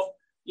yourself,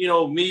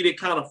 me that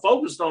kind of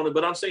focused on it.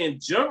 But I'm saying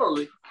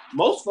generally,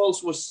 most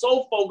folks were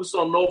so focused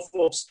on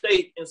Norfolk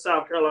State and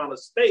South Carolina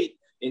State.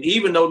 And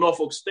even though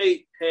Norfolk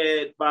State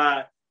had,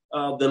 by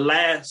the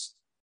last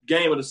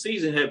game of the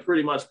season, had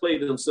pretty much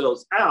played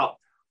themselves out,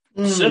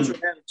 Central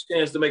had a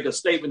chance to make a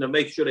statement to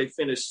make sure they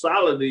finished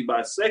solidly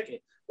by second.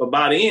 But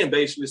by the end,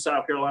 basically,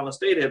 South Carolina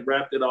State had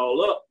wrapped it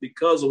all up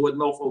because of what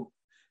Norfolk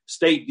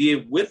State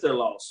did with their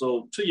loss.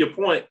 So to your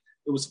point,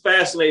 it was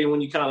fascinating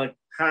when you kind of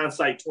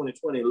hindsight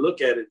 2020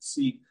 look at it and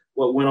see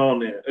what went on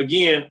there.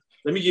 Again,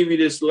 let me give you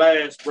this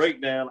last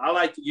breakdown. I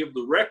like to give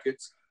the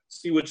records,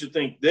 see what you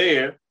think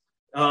there.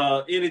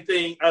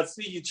 Anything? I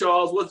see you,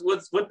 Charles.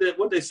 What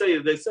they say?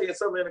 Are they saying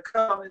something in the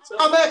comments?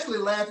 I'm actually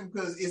laughing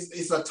because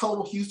it's a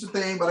total Houston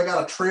thing, but I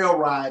got a trail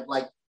ride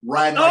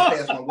riding right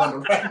past my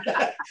window right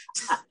now.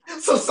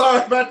 So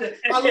sorry about that.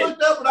 I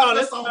looked up and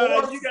I saw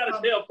horse. You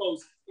got to tell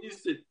folks,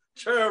 it's a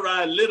trail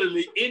ride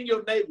literally in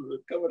your neighborhood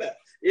coming out.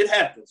 It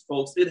happens,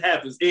 folks. It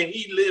happens. And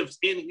he lives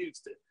in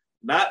Houston,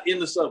 not in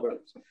the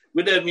suburbs.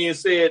 With that being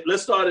said,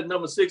 let's start at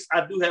number 6.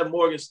 I do have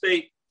Morgan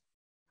State.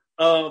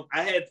 I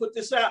had put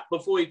this out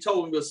before he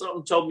told me, but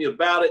something told me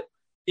about it.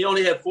 He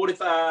only had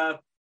 45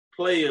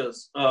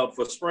 players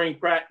for spring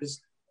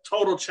practice.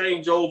 Total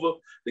changeover.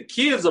 The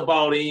kids are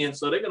bought in,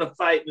 so they're going to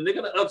fight and they're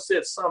going to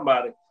upset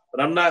somebody,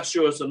 but I'm not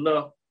sure it's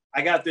enough.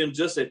 I got them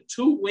just at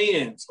 2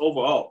 wins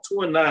overall,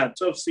 2-9,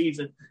 tough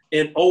season,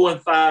 and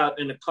 0-5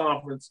 in the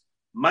conference.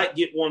 Might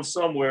get one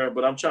somewhere,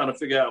 but I'm trying to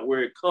figure out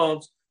where it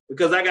comes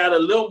because I got a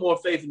little more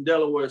faith in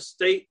Delaware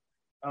State.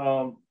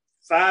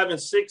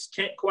 5-6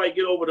 can't quite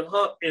get over the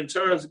hump in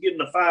terms of getting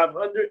to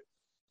 500.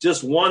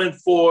 Just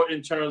 1-4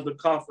 in terms of the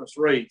conference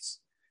race.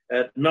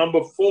 At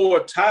number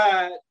 4,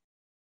 tied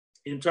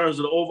in terms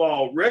of the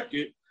overall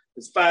record,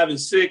 it's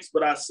 5-6,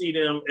 but I see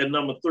them at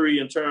number 3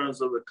 in terms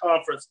of the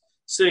conference.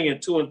 Sitting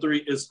at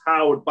 2-3 is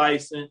Howard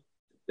Bison.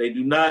 They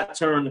do not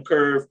turn the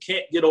curve,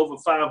 can't get over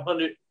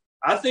 500.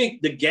 I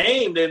think the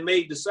game that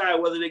may decide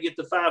whether they get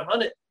to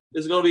 500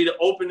 is going to be the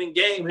opening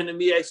game in the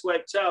MEAC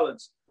SWAC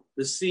Challenge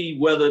to see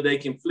whether they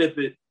can flip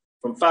it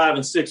from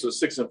 5-6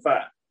 or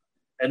 6-5.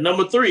 At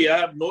number 3, I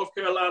have North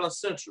Carolina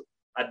Central.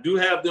 I do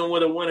have them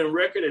with a winning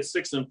record at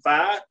 6-5.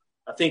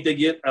 I think they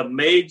get a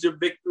major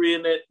victory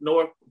in that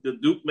the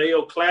Duke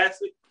Mayo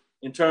Classic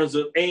in terms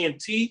of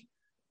A&T,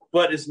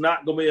 but it's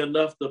not going to be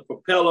enough to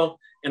propel them.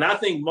 And I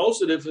think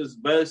most of this is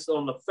based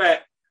on the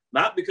fact,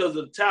 not because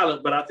of the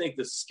talent, but I think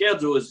the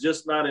schedule is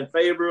just not in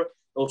favor.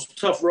 Those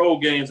tough road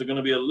games are going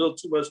to be a little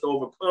too much to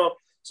overcome.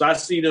 So I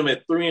see them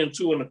at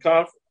 3-2 in the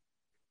conference.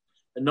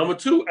 And number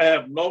 2, I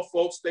have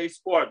Norfolk State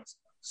Spartans,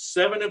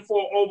 7-4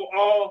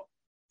 overall,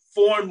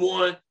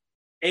 4-1,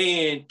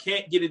 and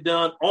can't get it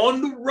done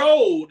on the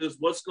road is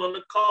what's going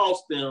to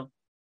cost them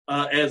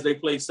as they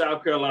play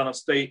South Carolina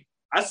State.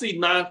 I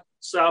see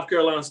South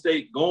Carolina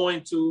State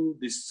going to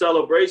the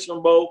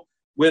Celebration Bowl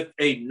with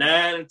a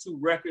 9-2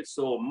 record,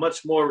 so a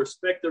much more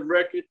respected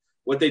record.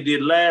 What they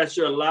did last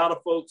year, a lot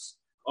of folks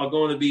are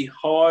going to be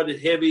hard and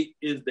heavy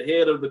is the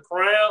head of the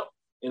crown,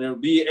 and it'll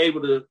be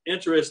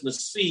interesting to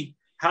see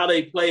how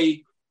they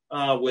play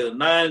with a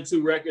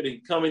 9-2 record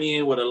and coming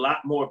in with a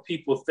lot more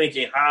people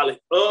thinking highly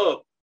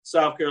of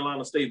South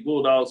Carolina State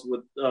Bulldogs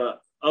with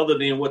other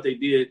than what they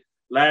did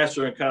last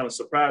year and kind of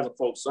surprising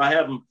folks. So I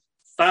have them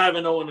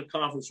 5-0 in the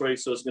conference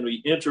race, so it's going to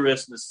be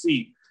interesting to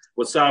see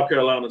what South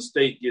Carolina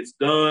State gets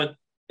done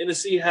and to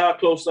see how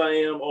close I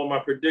am on my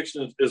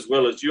predictions as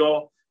well as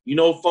y'all.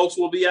 Folks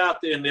will be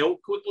out there and they'll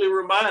quickly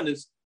remind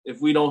us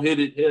if we don't hit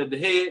it head to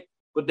head.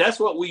 But that's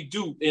what we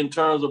do in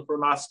terms of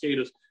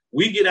prognosticators.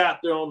 We get out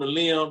there on the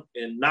limb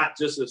and not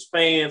just as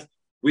fans.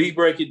 We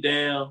break it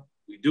down,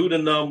 we do the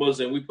numbers,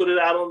 and we put it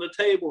out on the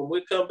table, and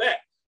we come back.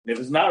 If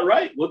it's not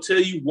right, we'll tell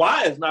you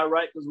why it's not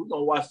right because we're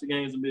going to watch the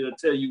games and be able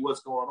to tell you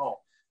what's going on.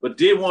 But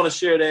did want to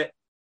share that.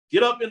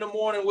 Get up in the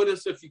morning with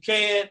us if you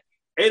can.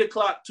 8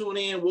 o'clock, tune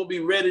in. We'll be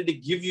ready to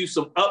give you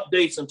some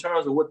updates in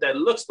terms of what that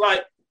looks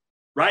like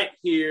right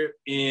here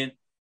in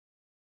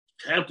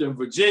Hampton,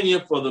 Virginia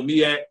for the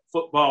MEAC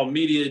Football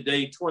Media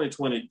Day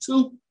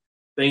 2022.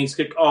 Things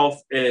kick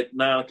off at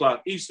 9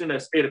 o'clock Eastern.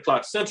 That's 8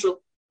 o'clock Central. I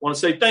want to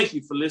say thank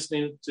you for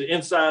listening to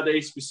Inside the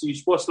HBCU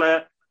Sports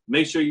Lab.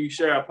 Make sure you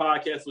share our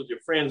podcast with your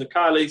friends and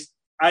colleagues.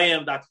 I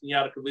am Dr.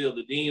 Kenyatta Cavill,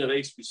 the Dean of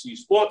HBCU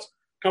Sports,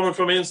 coming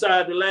from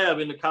inside the lab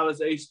in the College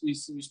of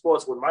HBCU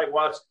Sports with Mike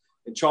Watts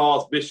and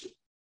Charles Bishop.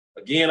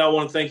 Again, I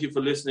want to thank you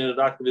for listening to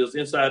Dr. Cavill's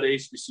Inside the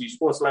HBCU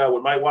Sports Lab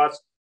with Mike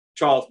Watts,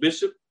 Charles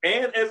Bishop,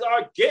 and as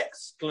our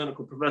guest,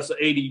 Clinical Professor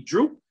A.D.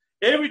 Drew,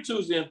 every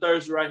Tuesday and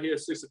Thursday right here at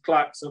 6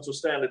 o'clock Central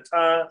Standard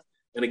Time.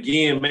 And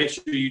again, make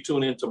sure you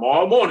tune in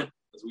tomorrow morning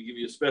as we give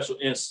you a special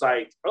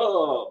insight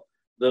of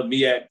the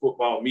MEAC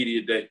Football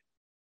Media Day.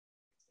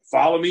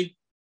 Follow me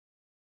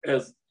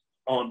as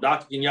on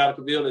Dr. Kenyatta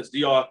Cavill. That's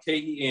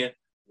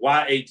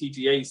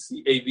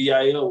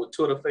DrKenyattacavil with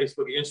Twitter,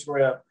 Facebook, and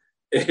Instagram.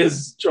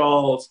 As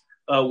Charles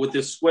with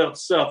his swept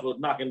self of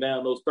knocking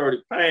down those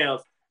 30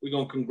 pounds. We're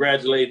going to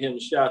congratulate him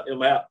and shout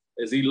him out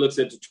as he looks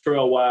at the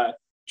trail ride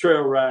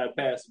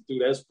passing through.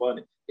 That's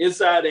funny.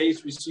 Inside the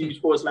HBCU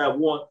Sports Lab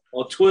 1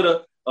 on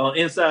Twitter,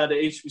 Inside the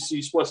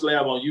HBCU Sports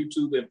Lab on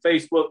YouTube and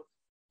Facebook.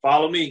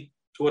 Follow me,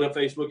 Twitter,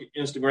 Facebook,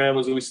 and Instagram.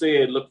 As we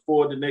said, look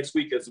forward to next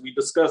week as we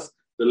discuss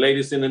the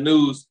latest in the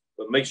news.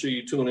 But make sure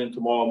you tune in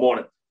tomorrow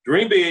morning.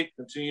 Dream big.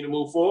 Continue to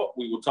move forward.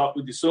 We will talk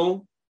with you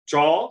soon.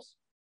 Charles.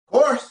 Of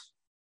course.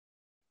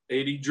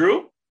 A.D.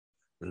 Drew.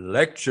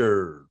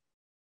 Lecture.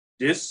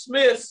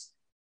 Dismiss.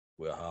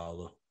 We'll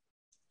holler.